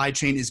supply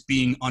chain is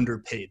being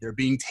underpaid. They're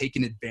being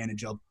taken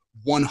advantage of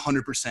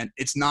 100%.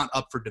 It's not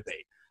up for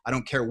debate. I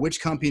don't care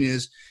which company it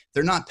is.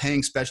 They're not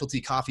paying specialty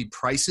coffee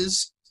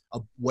prices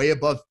way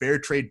above fair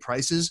trade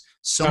prices.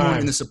 Someone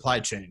in the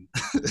supply chain.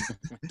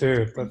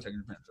 Dude.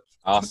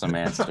 Awesome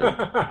answer.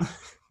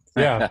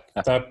 Yeah,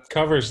 that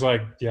covers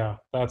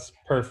that's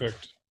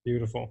perfect.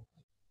 Beautiful.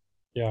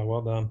 Yeah,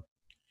 well done.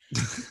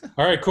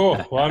 All right,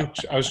 cool. Well,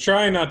 I was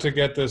trying not to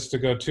get this to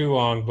go too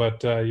long,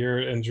 but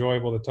you're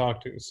enjoyable to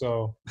talk to,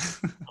 so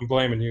I'm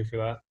blaming you for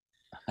that.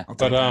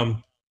 But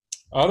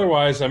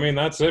otherwise, I mean,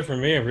 that's it for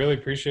me. I really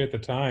appreciate the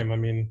time. I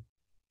mean,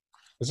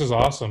 this is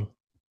awesome.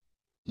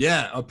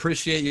 Yeah,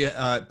 appreciate you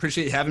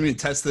having me to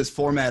test this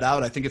format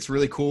out. I think it's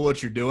really cool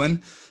what you're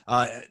doing.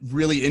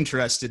 Really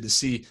interested to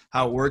see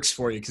how it works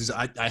for you because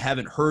I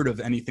haven't heard of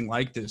anything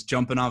like this,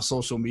 jumping off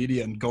social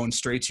media and going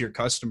straight to your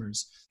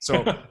customers.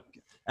 So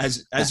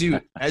as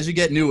you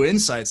get new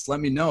insights,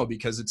 let me know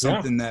because it's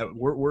something that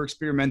we're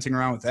experimenting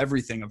around with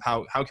everything of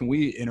how can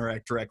we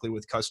interact directly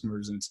with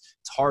customers, and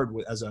it's hard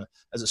as a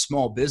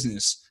small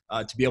business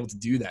to be able to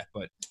do that.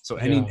 But so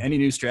any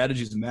new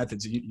strategies and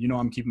methods,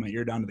 I'm keeping my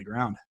ear down to the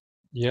ground.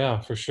 Yeah,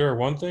 for sure.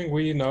 One thing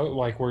we know,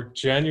 like we're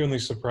genuinely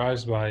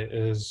surprised by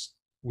is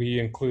we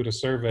include a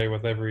survey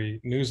with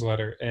every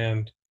newsletter,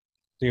 and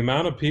the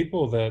amount of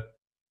people that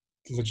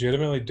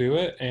legitimately do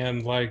it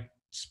and like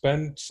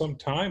spend some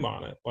time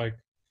on it. Like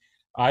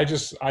I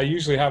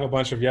usually have a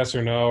bunch of yes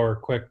or no or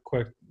quick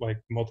like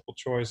multiple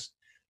choice,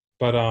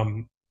 but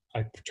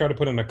I try to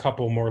put in a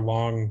couple more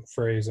long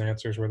phrase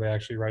answers where they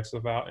actually write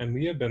stuff out, and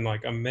we have been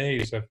like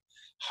amazed at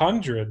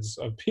hundreds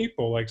of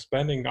people like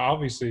spending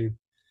obviously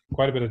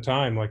quite a bit of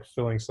time like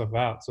filling stuff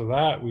out. So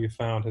that we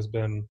found has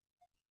been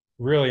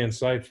really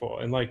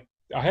insightful. And like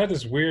I had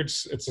this weird,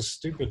 it's a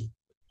stupid,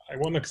 I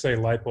want to say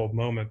light bulb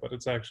moment, but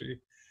it's actually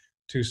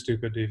too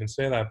stupid to even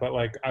say that. But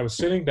like I was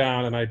sitting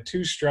down and I had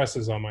two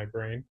stresses on my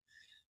brain.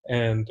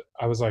 And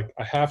I was like,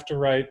 I have to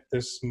write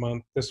this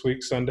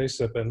week, Sunday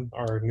Sippin',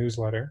 our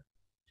newsletter.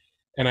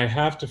 And I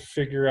have to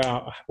figure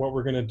out what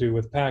we're going to do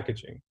with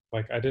packaging.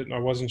 Like I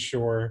wasn't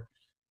sure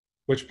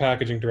which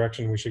packaging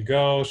direction we should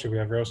go. Should we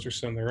have roasters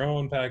send their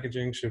own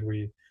packaging? Should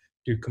we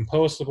do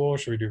compostable?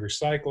 Should we do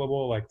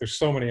recyclable? Like there's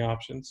so many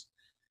options.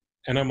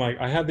 And I'm like,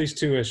 I had these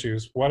two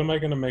issues. What am I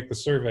going to make the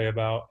survey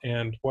about?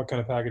 And what kind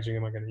of packaging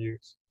am I going to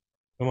use?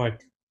 I'm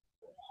like,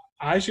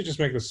 I should just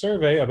make the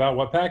survey about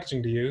what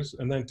packaging to use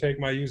and then take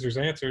my users'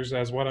 answers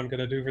as what I'm going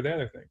to do for the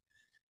other thing.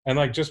 And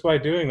like, just by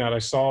doing that, I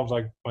solved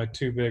like my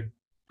two big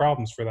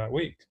problems for that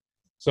week.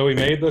 So we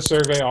made the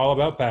survey all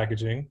about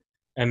packaging,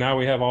 and now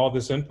we have all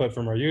this input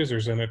from our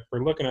users, and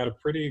we're looking at a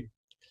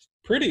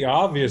pretty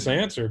obvious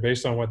answer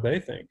based on what they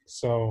think.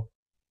 So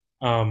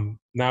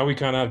Now we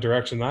kind of have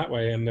direction that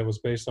way, and it was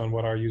based on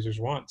what our users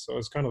want. So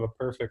it's kind of the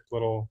perfect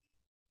little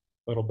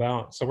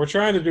balance. So we're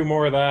trying to do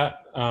more of that.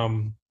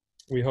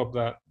 We hope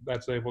that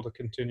that's able to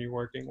continue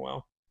working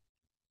well.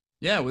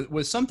 Yeah,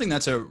 with something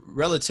that's a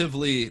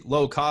relatively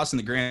low cost in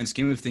the grand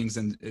scheme of things,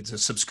 and it's a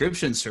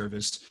subscription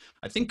service,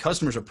 I think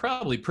customers are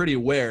probably pretty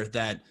aware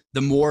that the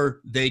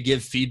more they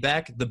give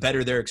feedback, the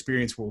better their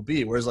experience will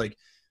be. Whereas, like,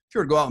 if you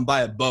were to go out and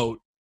buy a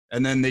boat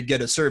and then they'd get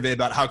a survey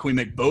about how can we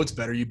make boats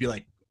better, you'd be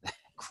like,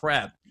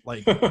 crap,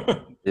 like,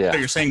 Yeah. so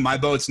you're saying my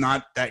boat's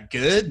not that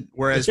good?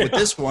 Whereas with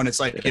this one, it's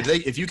like,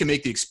 if you can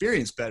make the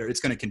experience better, it's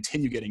going to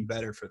continue getting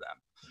better for them.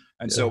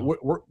 And so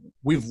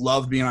we've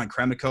loved being on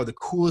Cremico. The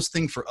coolest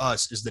thing for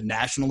us is the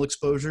national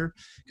exposure,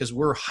 because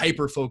we're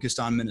hyper focused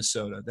on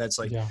Minnesota. That's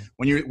like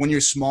when you're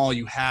small,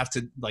 you have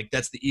to, like,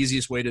 that's the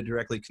easiest way to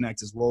directly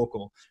connect is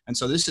local. And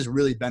so this has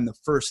really been the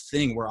first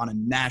thing where on a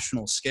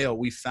national scale,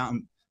 we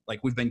found, like,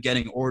 we've been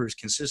getting orders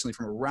consistently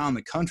from around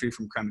the country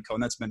from Cremico,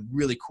 and that's been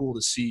really cool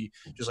to see,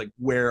 just like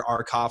where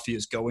our coffee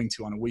is going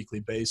to on a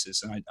weekly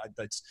basis. And I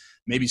that's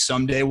maybe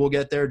someday we'll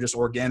get there just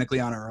organically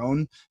on our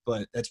own,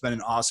 but that's been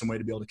an awesome way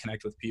to be able to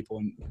connect with people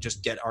and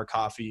just get our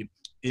coffee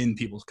in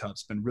people's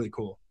cups. It's been really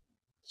cool.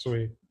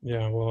 Sweet.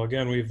 Yeah. Well,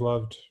 again, we've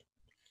loved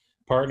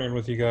partnering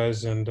with you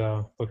guys, and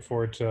look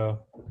forward to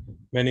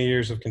many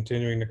years of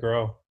continuing to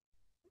grow.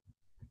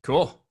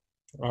 Cool.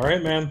 All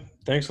right, man.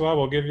 Thanks a lot.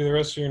 We'll give you the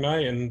rest of your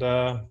night, and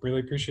really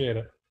appreciate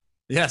it.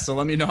 Yeah, so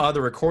let me know how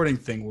the recording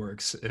thing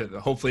works.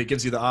 Hopefully it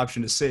gives you the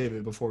option to save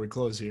it before we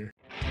close here.